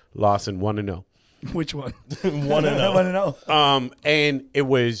Lawson, 1-0. which one? One and I oh. want to know. And it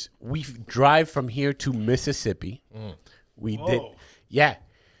was we drive from here to Mississippi. We did, yeah.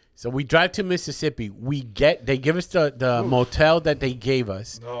 So we drive to Mississippi. They give us the motel that they gave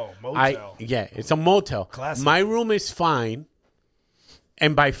us. Oh, motel. Yeah, it's a motel. Classic. My room is fine,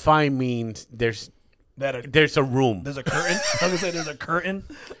 and by fine means there's a room. There's a curtain. I was gonna say there's a curtain.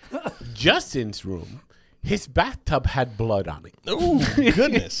 Justin's room, his bathtub had blood on it. Oh,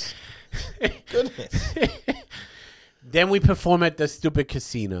 goodness. Goodness. Then we perform at the stupid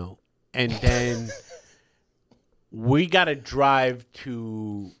casino, and then we got to drive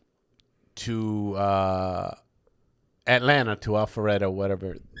to Atlanta, to Alpharetta,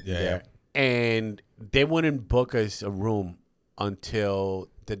 whatever. Yeah, there. And they wouldn't book us a room until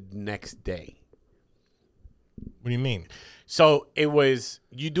the next day. What do you mean? So it was,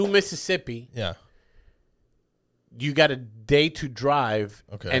 you do Mississippi, Yeah. you got a day to drive,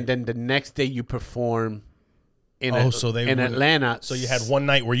 Okay. and then the next day you perform in So they in wouldn't- Atlanta. So you had one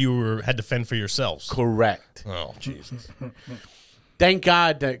night where you had to fend for yourselves. Correct. Oh, Jesus. Thank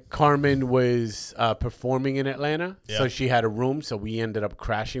God that Carmen was performing in Atlanta, so Yeah. she had a room. So we ended up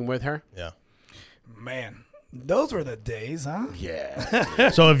crashing with her. Yeah. Man, those were the days, huh? Yeah.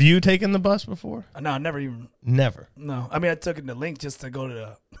 So have you taken the bus before? No, never even. Never. No, I mean I took it to Link just to go to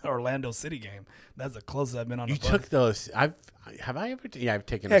the Orlando City game. That's the closest I've been on. You a bus. took those. Have I ever? Yeah, I've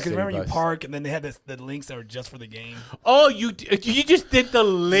taken. Yeah, a because city remember you bus. park and then they had the links that were just for the game. Oh, you just did the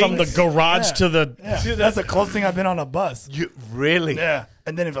link. From the garage to the. Yeah, that's the closest thing I've been on a bus. You really? Yeah,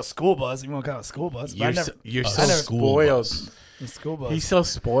 and then if a school bus, you want kind of school bus. But You're a so school spoiled. a school bus. He's so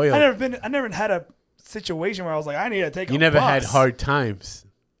spoiled. I never had a situation where I was like, I need to take a You never bus. had hard times.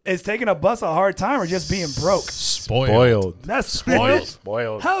 Is taking a bus a hard time or just being broke? Spoiled. That's spoiled.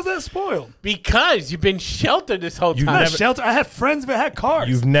 Spoiled. How's that spoiled? Because you've been sheltered this whole You time. Not never- shelter. I had friends that had cars.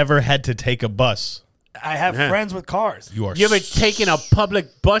 You've never had to take a bus. I have Yeah. friends with cars. You are. You ever taken a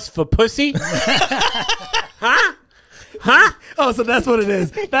public bus for pussy? Huh? Oh, so that's what it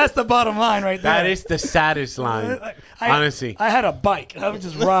is. That's the bottom line right there. That is the saddest line. Honestly. I had a bike. I would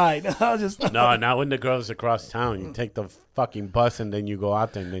just ride. I was just No, not when the girl's across town. You take the fucking bus and then you go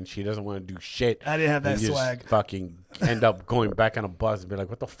out there and then she doesn't want to do shit. I didn't have that And you just swag. fucking end up going back on a bus and be like,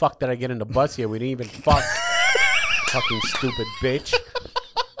 what the fuck did I get in the bus here? We didn't even fuck. Fucking stupid bitch.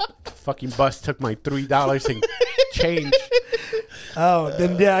 Fucking bus took my $3 and change. Oh,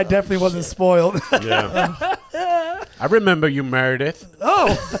 then yeah, I definitely wasn't spoiled. Yeah. I remember you, Meredith.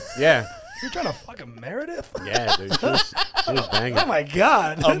 Oh, Yeah. you're trying to fucking Meredith? Yeah, dude. She was banging. Oh my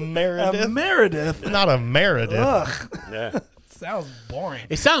god, A Meredith? A Meredith. Not a Meredith. Ugh, Yeah. sounds boring.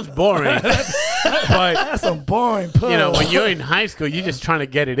 It sounds boring, but That's some boring puss. you know, when you're in high school, you're just trying to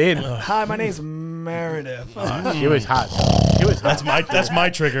get it in. Hi, my name's Meredith. She was hot. She was hot. That's my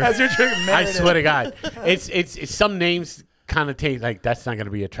trigger. That's your trick, I Meredith. swear to God, it's some names kind of take like that's not gonna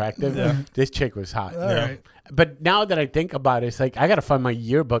be attractive. This chick was hot. All right. But now that I think about it, it's like I gotta find my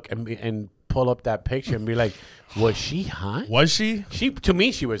yearbook and pull up that picture and be like, was she hot? Was she? To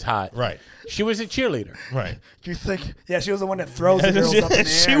me, she was hot. Right. She was a cheerleader. Right. You think? Yeah, she was the one that throws the girls up in the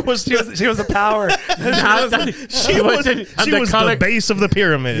She air. was- She was a power. She wasn't on She the was color. the base of the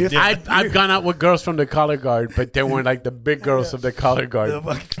pyramid. Yeah. I've gone out with girls from the color guard, but they weren't like the big girls from the color guard.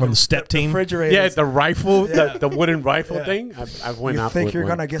 From the step team. refrigerator. Yeah, the rifle, Yeah. the wooden rifle Yeah. thing. I've went You out think with you're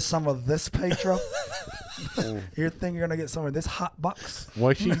one. gonna get some of this, Pedro? You think you're gonna get some of this hot box?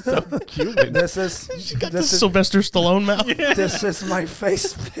 Was she so Cuban? This is this is Sylvester Stallone mouth. this is my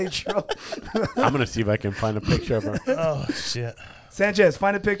face, Pedro. I'm gonna see if I can find a picture of her. Oh shit. Sanchez,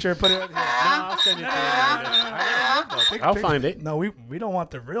 find a picture and put it out here. I'll send it to you. I'll find it. No, we don't want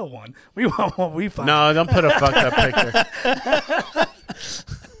the real one. We want what we find. No, don't put a fucked up picture.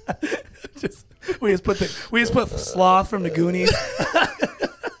 we just put Sloth from the Goonies.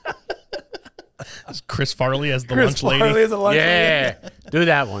 Chris Farley as the Chris lunch lady. Farley is a lunch lady. Yeah, do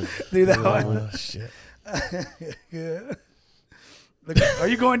that one. Do that one. Oh shit. Yeah. Look, are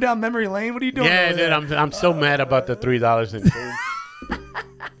you going down memory lane? What are you doing? Yeah, over dude, there? I'm so mad about the $3 and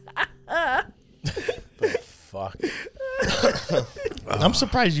the fuck. I'm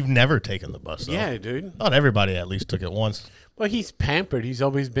surprised you've never taken the bus. Though. Yeah, dude. Thought everybody at least took it once. Well, he's pampered. He's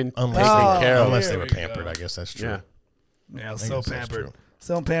always been taken Unless, care of. unless they There were we pampered, go. I guess that's true. Yeah. Yeah, I was I so guess that's pampered. true.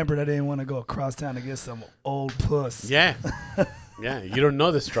 So pampered, I didn't want to go across town to get some old puss. Yeah. Yeah. You don't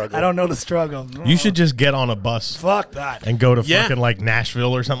know the struggle. I don't know the struggle. You should just get on a bus Fuck that. and go to Yeah. fucking like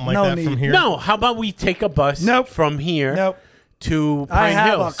Nashville or something like No that need. from here. No, how about we take a bus Nope. from here Nope. to I Pine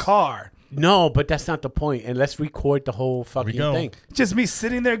have Hills? a car. No, but that's not the point. And let's record the whole fucking go. thing. Just me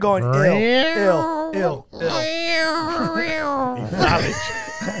sitting there going ill. Knowledge.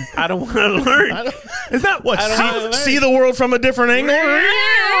 I don't want to learn. Is that What? I don't wanna See the world from a different angle?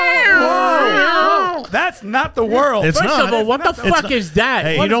 Whoa. That's not the world. It's First not. of all, what the fuck is that?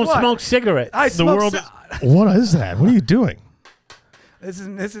 Hey, you what don't is what? smoke cigarettes. I The smoke world. ci- What is that? What are you doing? This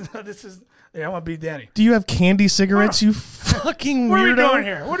is. Yeah, I want to be Danny. Do you have candy cigarettes? You fucking What are we weirdo. doing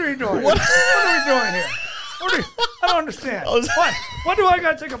here? What are we doing? What are we doing here? I don't understand. Why do I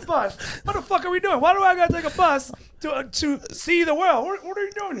gotta take a bus? What the fuck are we doing? Why do I gotta take a bus to see the world? What are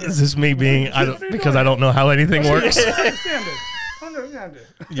you doing here? Is this me being? Because I don't know how anything works. I don't understand it. I don't understand it.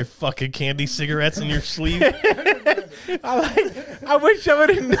 Your fucking candy cigarettes in your sleeve. I wish I would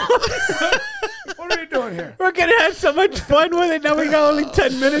have known. What are we doing here? We're going to have so much fun with it. Now we got only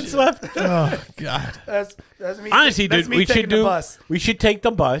 10 minutes left. Oh God. That's me. Honestly, that's dude, me we taking should the do. bus. We should take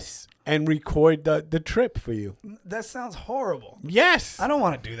the bus and record the trip for you. That sounds horrible. Yes. I don't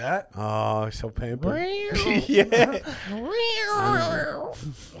want to do that. Oh, so pampered. Yeah. Why?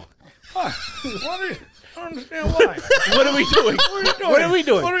 I don't understand why. What are we doing? What are you doing? What are we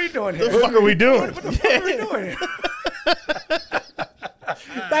doing? What are you doing here? What the fuck are we doing? What the fuck are we doing here?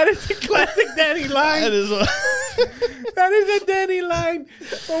 That is a classic Danny line. That is That is a Danny line.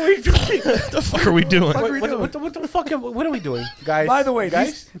 What are we doing? what the fuck are we doing? What the fuck? What are we doing, guys? By the way,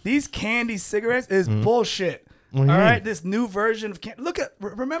 guys. these candy cigarettes is bullshit. All right, this new version of candy. Look at.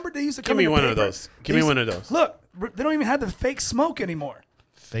 Remember they used to come Give me in the one of paper? those. Give me one of those. Look, they don't even have the fake smoke anymore.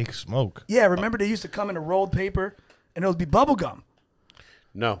 Fake smoke. Yeah, remember they used to come in a rolled paper, and it would be bubble gum.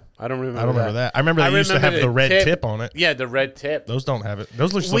 No, I don't remember. I don't remember that. I remember they used to have the red tip on it. Yeah, the red tip. Those don't have it.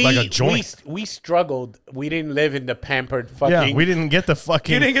 Those just look like a joint. We struggled. We didn't live in the pampered fucking. Yeah, we didn't get the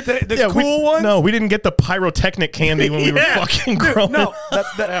fucking. You didn't get the cool ones? No, we didn't get the pyrotechnic candy when we were fucking growing. No,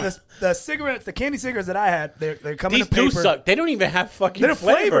 the cigarettes, the candy cigarettes that I had, they come These in a paper. do suck. They don't even have fucking They're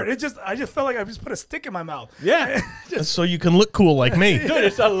flavor. flavored. I just felt like I just put a stick in my mouth. Yeah. So you can look cool like me. Dude,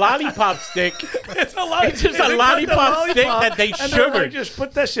 it's a lollipop stick. It's a lot. It's just a lollipop stick that they and they're like, sugared. just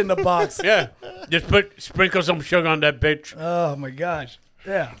put that shit in the box. Yeah. Just sprinkle some sugar on that bitch. Oh my gosh.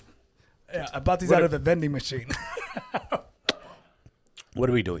 Yeah. Yeah. I bought these out of a vending machine. What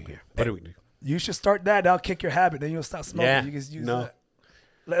are we doing here? What are we doing? You should start that. That'll kick your habit. Then you'll stop smoking. Yeah. You can use No. that.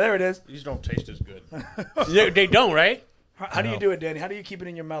 There it is. These don't taste as good. They don't, right? How do you do it, Danny? How do you keep it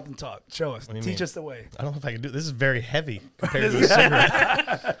in your mouth and talk? Show us. do you Teach mean? us the way. I don't know if I can do. This is very heavy compared to a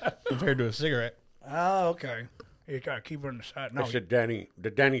cigarette. compared to a cigarette. Oh, okay. You gotta keep it on the side. No. It's the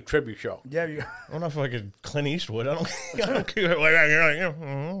Danny Tribute Show. Yeah. You, I don't know if I could Clint Eastwood. I don't keep it like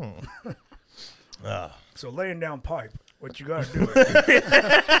that. so laying down pipe. What you gotta do?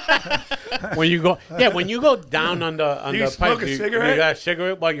 When you go down on the you pipe, smoke a cigarette? You got a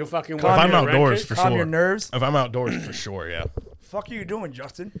cigarette while you're fucking. If I'm working outdoors, wrenches? for Calm sure. your nerves. If I'm outdoors, for sure, yeah. Fuck are you doing,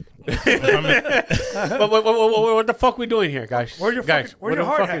 Justin? What the fuck we doing here, guys? Where's your guys? fucking- where's your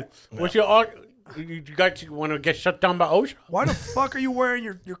hard hat? What's your you guys want to get shut down by OSHA? Why the fuck are you wearing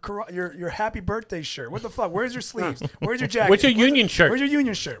your happy birthday shirt? What the fuck? Where's your sleeves? Where's your jacket? What's your union shirt? Where's your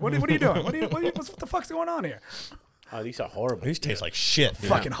union shirt? What are you doing? What the fuck's going on here? Oh, these are horrible. These taste like shit. dude.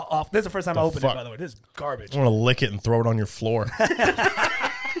 Fucking off. This is the first time I opened fuck? it, by the way. This is garbage. I want to lick it and throw it on your floor.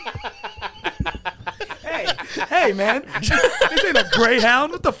 Hey, man. This ain't a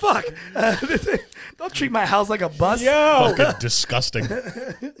Greyhound. What the fuck? Don't treat my house like a bus. Fucking disgusting.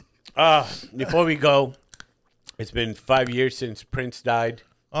 Before we go, it's been 5 years since Prince died.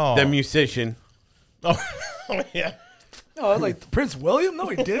 Oh. The musician. Oh, yeah. No, I was like, Prince William? No,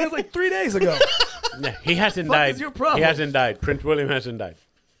 he didn't. It was like 3 days ago. Yeah, he hasn't Fuck died. is your problem? He hasn't died. Prince William hasn't died.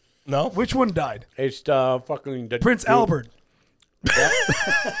 No? Which one died? It's fucking the Prince Albert.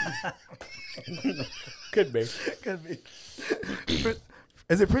 Could be. Could be.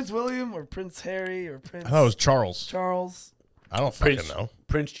 Is it Prince William or Prince Harry or Prince I thought it was Charles. Charles? I don't fucking know.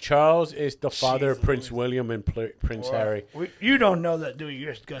 Prince Charles is the father of Jesus. Prince William and Prince Harry. You don't know that, do you?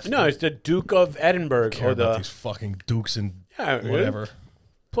 You're disgusting. No, it's the Duke of Edinburgh Care or about the these fucking dukes and Yeah, whatever.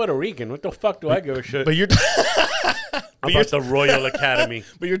 Puerto Rican. What the fuck do I give a shit But you're about the Royal Academy?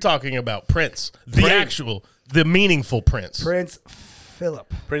 but you're talking about Prince, the Prince. actual, the meaningful Prince. Prince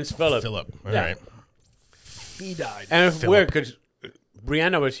Philip. Prince Philip. Philip. All Yeah. right. He died. And it's Philip. weird because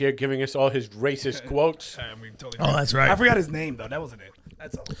Brianna was here giving us all his racist quotes. Oh, that's right. I forgot his name, though. That wasn't it.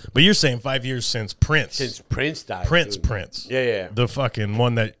 That's all. But you're saying 5 years since Prince. Since Prince died. Prince. dude. Yeah, yeah. The fucking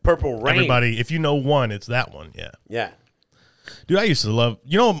one that Purple Rain. everybody, if you know one, it's that one. Yeah. Yeah. Dude, I used to love,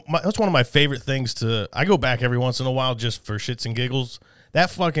 that's one of my favorite things I go back every once in a while just for shits and giggles. That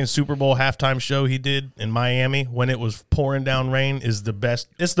fucking Super Bowl halftime show he did in Miami when it was pouring down rain is the best.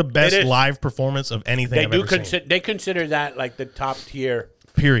 It's the best is. live performance of anything They I've do ever seen. they consider that like the top tier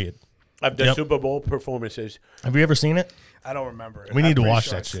Period. of the Yep. Super Bowl performances. Have you ever seen it? I don't remember it. We I'm need to pretty watch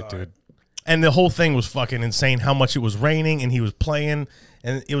sure I that shit, saw dude. it. And the whole thing was fucking insane how much it was raining and he was playing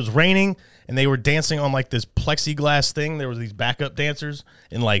and it was raining and they were dancing on like this plexiglass thing. There was these backup dancers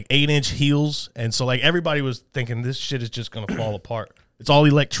in like 8-inch heels. And so like everybody was thinking this shit is just going to fall apart. It's all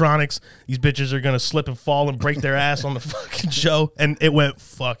electronics. These bitches are going to slip and fall and break their ass on the fucking show. And it went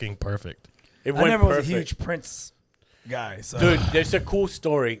fucking perfect. It I went never was a perfect. huge Prince guy. So. Dude, there's a cool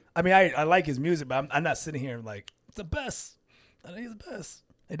story. I mean, I like his music, but I'm not sitting here like, it's the best. I think it's the best.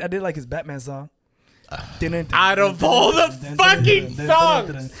 I did like his Batman song. Out of all the fucking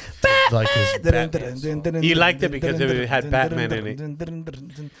songs. Like his You liked it because it had Batman in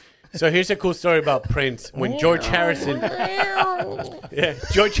it. So here's a cool story about Prince. When George Harrison,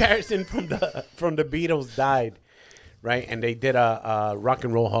 George Harrison from the Beatles died, right? And they did a Rock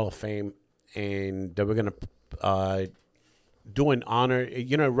and Roll Hall of Fame, and they were gonna do an honor.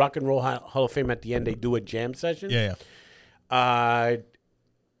 You know, Rock and Roll Hall of Fame at the end they do a jam session. Yeah.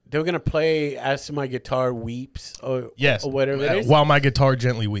 They were gonna play "As My Guitar Weeps" or Yes. or whatever it is. While my guitar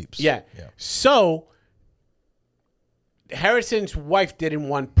gently weeps. Yeah. So Harrison's wife didn't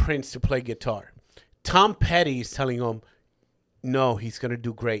want Prince to play guitar. Tom Petty is telling him, no, he's going to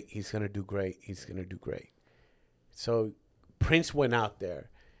do great. He's going to do great. He's going to do great. So Prince went out there,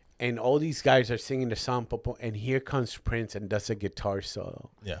 and all these guys are singing the song, and here comes Prince and does a guitar solo.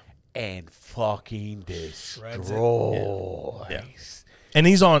 Yeah. And fucking destroys. Yeah. And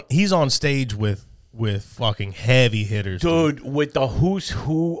he's on stage with fucking heavy hitters. Dude, with the who's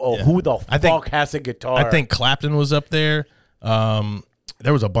who or who the fuck has a guitar. I think Clapton was up there.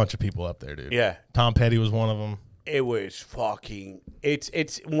 There was a bunch of people up there, dude. Yeah. Tom Petty was one of them. It was fucking.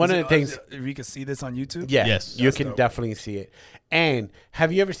 It's one of the things. If you can see this on YouTube. Yeah, Yes. you That's can dope. definitely see it. And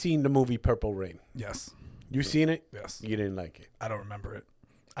have you ever seen the movie Purple Rain? Yes. You seen it? Yes. You didn't like it. I don't remember it.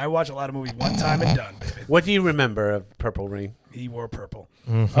 I watch a lot of movies one time and done, baby. What do you remember of Purple Rain? He wore purple,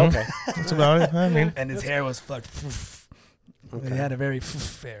 Okay. That's about it. I mean, and his hair was fucked. He had a very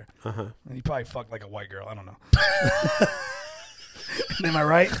hair. And he probably fucked like a white girl. I don't know. Am I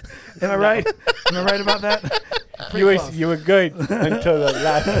right? Am I right? Am I right about that? You were good until the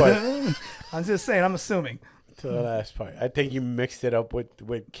last part. I'm just saying. I'm assuming. Until the last part. I think you mixed it up with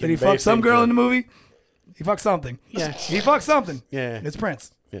Kim Did he fuck some girl in the movie? He fucked something. Yeah. He fucked something. Yeah. It's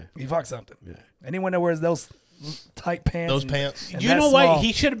Prince. Yeah. He fucked something. Yeah. Anyone that wears those tight pants. those and- pants. and You that know what? small-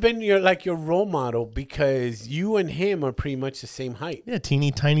 He should have been your role model because you and him are pretty much the same height. Yeah,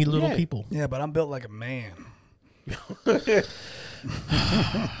 teeny tiny little Yeah. people. Yeah, but I'm built like a man.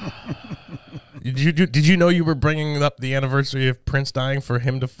 Did you know you were bringing up the anniversary of Prince dying for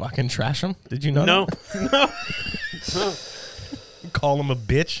him to fucking trash him? Did you know? No. that? Call him a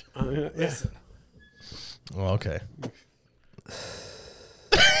bitch. Listen. Well, okay.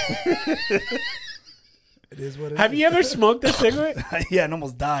 It is what it Have is. you ever smoked a cigarette? Yeah, and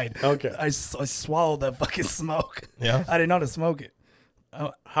almost died. Okay. I swallowed that fucking smoke. Yeah? I didn't know how to smoke it.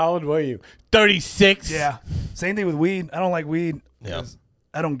 How old were you? 36. Yeah. Same thing with weed. I don't like weed. Yeah. 'cause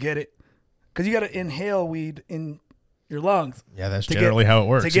I don't get it. Because you got to inhale weed in your lungs. Yeah, that's to generally how it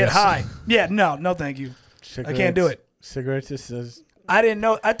works. To get yes. high. Yeah, no, thank you. I can't do it. Cigarettes is the I didn't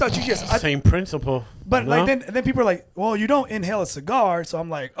know. I thought you just. same principle. But no? like then people are like, well, you don't inhale a cigar. So I'm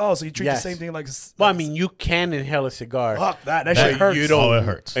like, oh, so you treat Yes. the same thing like. Well, I mean, you can inhale a cigar. fuck that. That That- shit hurts. you don't- Oh, it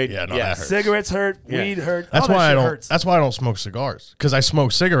hurts. Yeah, no, that hurts. Cigarettes hurt. Yeah. Weed hurt. That's all that why I shit don't. hurts. That's why I don't smoke cigars, because I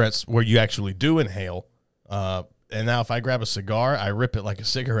smoke cigarettes where you actually do inhale. And now if I grab a cigar, I rip it like a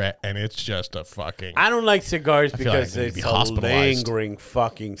cigarette, and it's just a fucking. I don't like cigars feel like because I need to it's be a hospitalized. lingering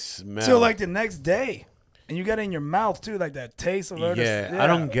fucking smell. Till like the next day, and you got it in your mouth too, like that taste of it. yeah, I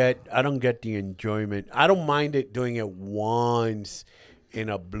don't get the enjoyment. I don't mind it doing it once in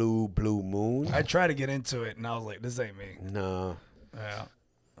a blue moon. I tried to get into it, and I was like, this ain't me. No. Yeah,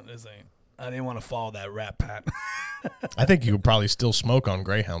 this ain't. I didn't want to follow that rap pat. I think you would probably still smoke on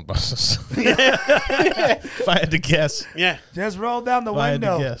Greyhound buses. If I had to guess. Yeah. Just roll down the If I had to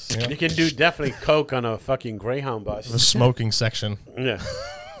window. guess. Yeah. You can do definitely coke on a fucking Greyhound The bus. smoking section. Yeah.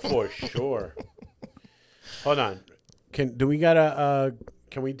 For sure. Hold on. Can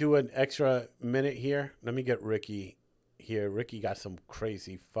we do an extra minute here? Let me get Ricky here. Ricky got some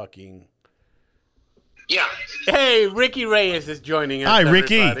crazy fucking. Yeah. Hey, Ricky Reyes is joining us. Hi,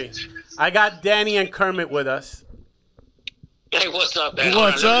 Ricky. everybody. I got Danny and Kermit with us. Hey, what's up, man?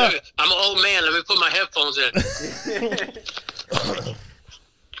 What's Hold on, up? I'm an old man. Let me put my headphones in.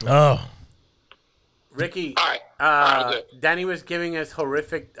 Oh. Ricky, All right. I'm good. Danny was giving us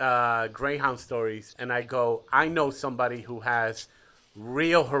horrific Greyhound stories, and I go, I know somebody who has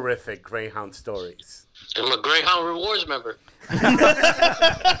real horrific Greyhound stories. I'm a Greyhound Rewards member.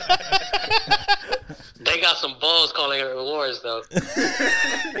 They got some balls calling it rewards, though.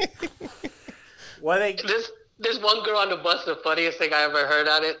 Well, This one girl on the bus, the funniest thing I ever heard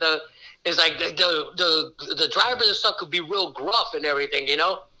on it, though, is like the drivers and stuff could be real gruff and everything, you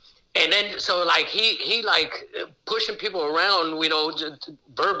know? And then, so like, he like pushing people around, you know,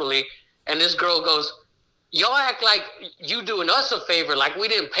 verbally. And this girl goes, y'all act like you doing us a favor, like we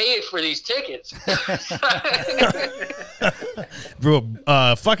didn't pay for these tickets.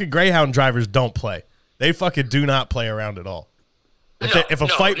 Bro, fucking Greyhound drivers don't play. They fucking do not play around at all. If a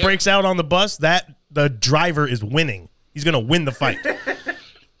fight breaks out on the bus, the driver is winning. He's going to win the fight.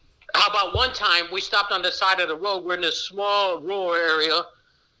 How about one time we stopped on the side of the road? We're in this small rural area,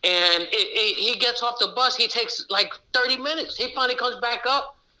 and he gets off the bus. He takes like 30 minutes. He finally comes back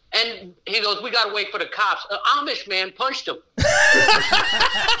up, and he goes, "We got to wait for the cops." An Amish man punched him.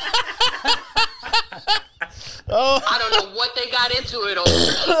 Oh. I don't know what they got into it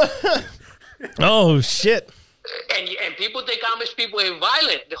over. Oh, shit. And people think Amish people ain't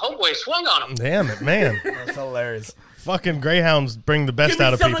violent. The homeboy swung on him. Damn it, man. That's hilarious. Fucking Greyhounds bring the best Give me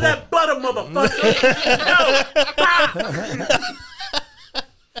out of some people. of that butter, motherfucker. No.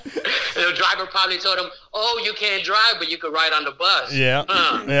 The driver probably told him, "Oh, you can't drive, but you could ride on the bus." Yeah,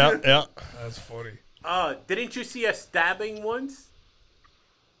 yeah. That's funny. Didn't you see a stabbing once?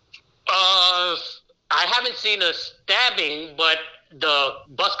 I haven't seen a stabbing, but the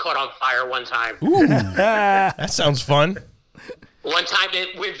bus caught on fire one time. That sounds fun. One time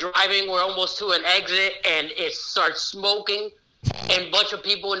we're driving, we're almost to an exit, and it starts smoking, and a bunch of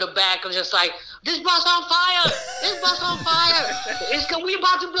people in the back are just like, "This bus on fire! This bus on fire! We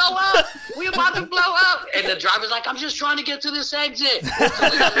about to blow up! We about to blow up!" And the driver's like, "I'm just trying to get to this exit." So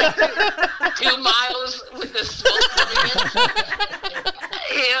we went 2 miles with the smoke coming in.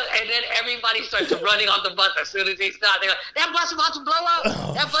 And then everybody starts running on the bus as soon as he stopped. They're like, "That bus about to blow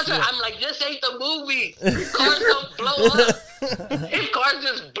up! That bus!" I'm like, "This ain't the movie. Cars don't blow up. If cars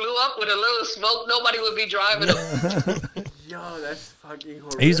just blew up with a little smoke, nobody would be driving them." Yo, that's fucking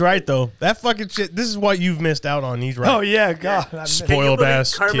horrible. He's right though. That fucking shit. This is what you've missed out on. He's right. Oh yeah, God. I missed- Spoiled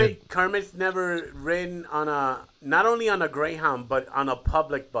ass kid. Kermit's never ridden on not only on a Greyhound, but on a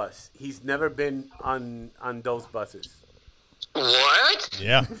public bus. He's never been on those buses. What?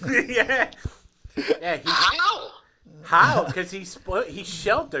 Yeah. Yeah. How? Because he's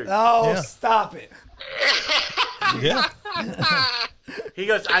sheltered. Oh, Yeah. stop it. Yeah. He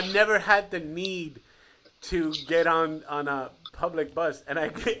goes, "I've never had the need to get on a public bus," and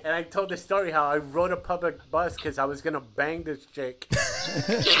I told the story how I rode a public bus because I was gonna bang this chick,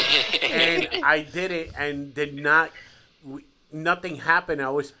 and I did it and did not. Nothing happened. I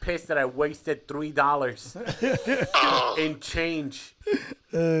was pissed that I wasted $3 in change.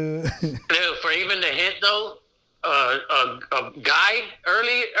 Dude, for even the hint though, a guy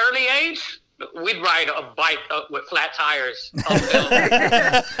early age, we'd ride a bike with flat tires uphill,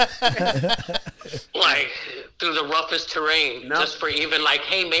 like through the roughest terrain, just for even like,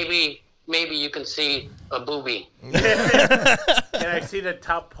 hey, maybe you can see a boobie. Can I see the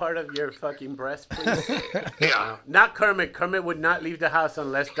top part of your fucking breast, please? Yeah. Not Kermit. Kermit would not leave the house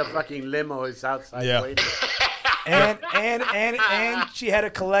unless the fucking limo is outside Yeah. waiting. And she had a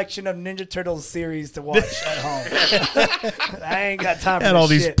collection of Ninja Turtles series to watch at home. I ain't got time for Had this all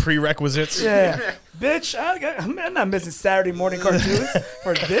these shit. prerequisites. Yeah. Bitch, I'm not missing Saturday morning cartoons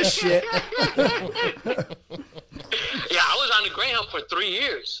for this shit. Yeah, I was on the Greyhound for 3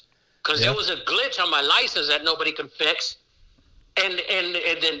 years because there was a glitch on my license that nobody could fix, and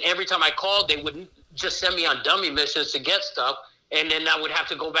then every time I called, they would just send me on dummy missions to get stuff, and then I would have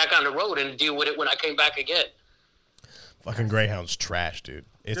to go back on the road and deal with it when I came back again. Fucking Greyhound's trash, dude.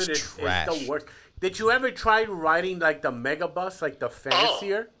 It's trash. It's the worst. Did you ever try riding like the mega bus, like the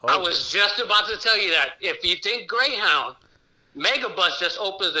Fancier? I was just about to tell you that. If you think Greyhound, Megabus just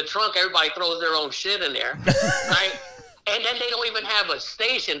opens the trunk, everybody throws their own shit in there, right? And then they don't even have a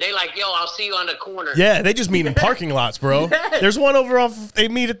station. They like, "Yo, I'll see you on the corner." Yeah, they just meet in parking lots, bro. There's one over off. They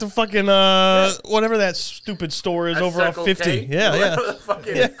meet at the fucking whatever that stupid store is over off Circle 50. K? Yeah.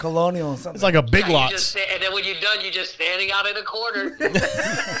 Fucking- Colonial or something. It's like a Big You Lots. just and then when you're done, you're just standing out in the corner,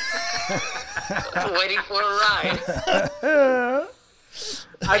 waiting for a ride.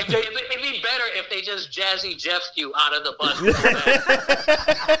 It'd be better if they just Jazzy Jeffed you out of the bus.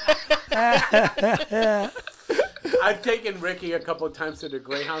 I've taken Ricky a couple of times to the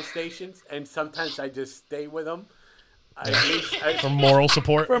Greyhound stations, and sometimes I just stay with him. For moral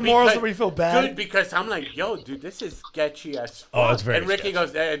support. For morals that we feel bad. Good, because I'm like, yo, dude, this is sketchy as fuck. Oh, it's very And Ricky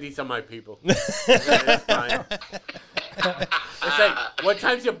sketchy. goes, these are my people. It's fine. It's like, what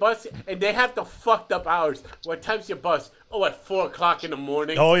time's your bus? And they have the fucked up hours. What time's your bus? Oh, at 4 o'clock in the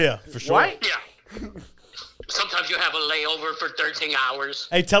morning. Oh, yeah, for sure. What? Yeah. Sometimes you have a layover for 13 hours.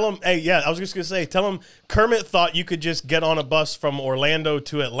 Hey, tell him. Hey, yeah, I was just gonna say, tell him Kermit thought you could just get on a bus from Orlando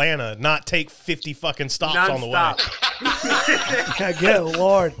to Atlanta, not take 50 fucking stops on the way. Non-stop. Good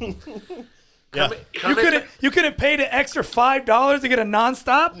Lord. Yeah. You couldn't pay the extra $5 to get a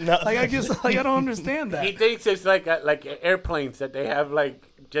nonstop? No. Like I don't understand that. He thinks it's like airplanes that they have like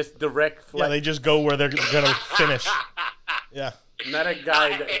just direct Yeah, flight. they just go where they're gonna finish. Yeah. Not a guy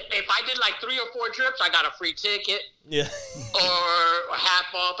that. If I did like 3 or 4 trips, I got a free ticket Yeah. or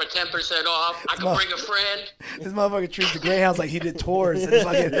half off or 10% off. I could bring a friend. This motherfucker treats the Greyhounds like he did tours. And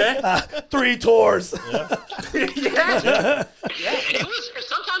fucking, 3 tours. Yeah. It was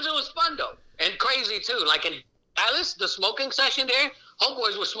sometimes it was fun though and crazy too. Like in Dallas, the smoking section there,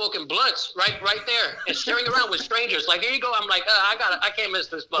 homeboys were smoking blunts right there and sharing around with strangers. Like, here you go. I'm like, I can't miss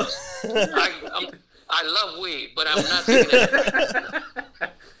this bus. I love weed, but I'm not doing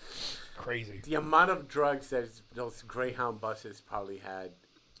that. Crazy. The amount of drugs that those Greyhound buses probably had.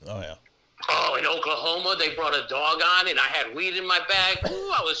 Oh yeah. Oh, in Oklahoma, they brought a dog on, and I had weed in my bag.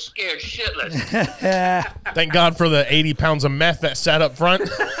 Ooh, I was scared shitless. Thank God for the 80 pounds of meth that sat up front.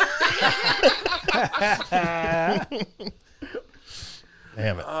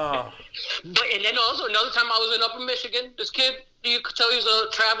 Damn it. And then also another time I was in Upper Michigan, this kid, you could tell he's a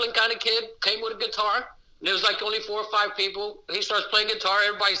traveling kind of kid, came with a guitar. And there was like only 4 or 5 people. He starts playing guitar,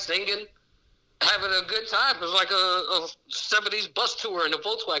 everybody's singing, having a good time. It was like a 70s bus tour in a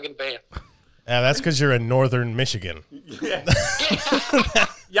Volkswagen van. Yeah, that's because you're in northern Michigan. Yeah,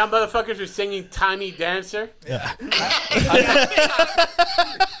 motherfuckers are singing Tiny Dancer. Yeah. And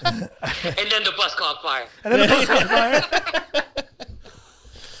then the bus caught fire.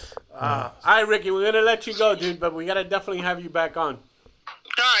 All right, Ricky, we're going to let you go, dude, but we got to definitely have you back on. All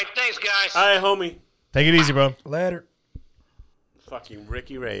right, thanks, guys. All right, homie. Take it easy, bro. Later. Fucking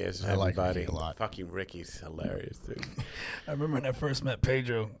Ricky Reyes, I like everybody. Ricky a lot. Fucking Ricky's hilarious, dude. I remember when I first met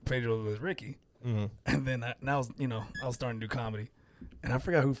Pedro. Pedro was Ricky, and then I was starting to do comedy, and I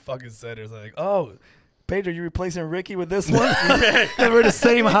forgot who fucking said it. It was like, "Oh, Pedro, you replacing Ricky with this one?" And we're the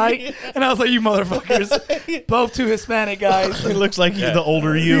same height, and I was like, "You motherfuckers, both 2 Hispanic guys." It looks like the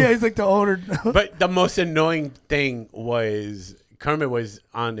older you. Yeah, he's like the older. But the most annoying thing was Kermit was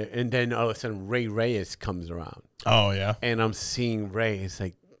on it, and then all of a sudden Ray Reyes comes around. Oh, yeah. And I'm seeing Ray. It's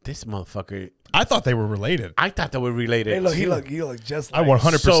like, this motherfucker. I thought they were related. I thought they were related. Hey, look, he too. look just. I Like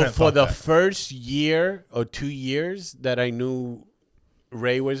 100% So for thought the that. first year or 2 years that I knew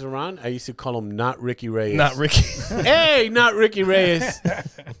Ray was around, I used to call him not Ricky Reyes. Not Ricky. Hey, not Ricky Reyes.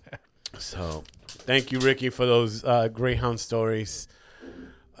 So thank you, Ricky, for those Greyhound stories.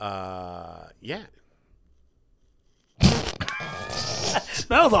 Yeah.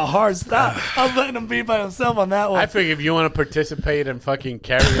 that was a hard stop. I was letting him be by himself on that one. I figure if you want to participate and fucking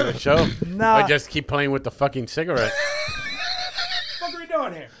carry the show, Nah. or just keep playing with the fucking cigarette. What are we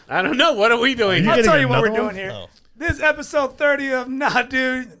doing here? I don't know. What are we doing? I'll getting tell you what we're another doing one? here. Oh. This is episode 30 of Nah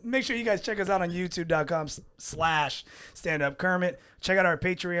Dude. Make sure you guys check us out on youtube.com/standupkermit. Check out our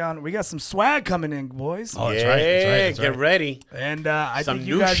Patreon. We got some swag coming in, boys. Oh, that's Yeah, right. That's get right. ready. And I Some think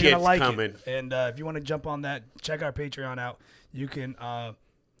you new guys are going to shit's like coming. it. And if you want to jump on that, check our Patreon out. You can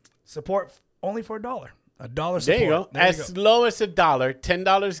support only for $1. $1 support. There you go. There you As go. low as $1.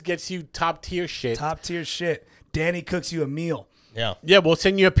 $10 gets you top tier shit. Top tier shit. Danny cooks you a meal. Yeah. Yeah, we'll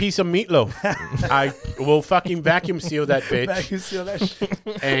send you a piece of meatloaf. I will fucking vacuum seal that bitch. Vacuum seal that shit.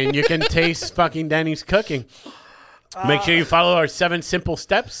 And you can taste fucking Danny's cooking. Make sure you follow our 7 simple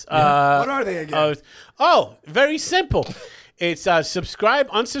steps. What are they again? Very simple. It's subscribe,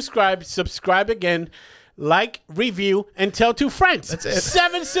 unsubscribe, subscribe again, like, review, and tell 2 friends. That's it.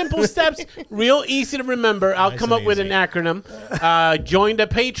 7 simple steps. Real easy to remember. I'll come up and with an easy. acronym. Join the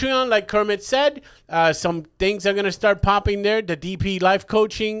Patreon, like Kermit said. Some things are going to start popping there. The DP Life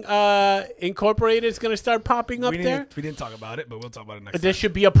Coaching Incorporated is going to start popping up there. We didn't talk about it, but we'll talk about it next There time.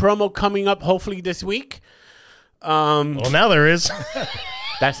 should be a promo coming up hopefully this week. Well, now there is.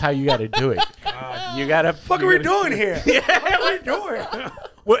 That's how you got to do it. You got to. What are we doing here? What are we doing?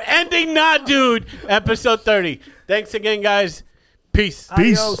 We're ending Not Dude, episode 30. Thanks again, guys. Peace.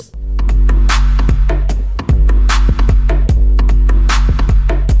 Adios.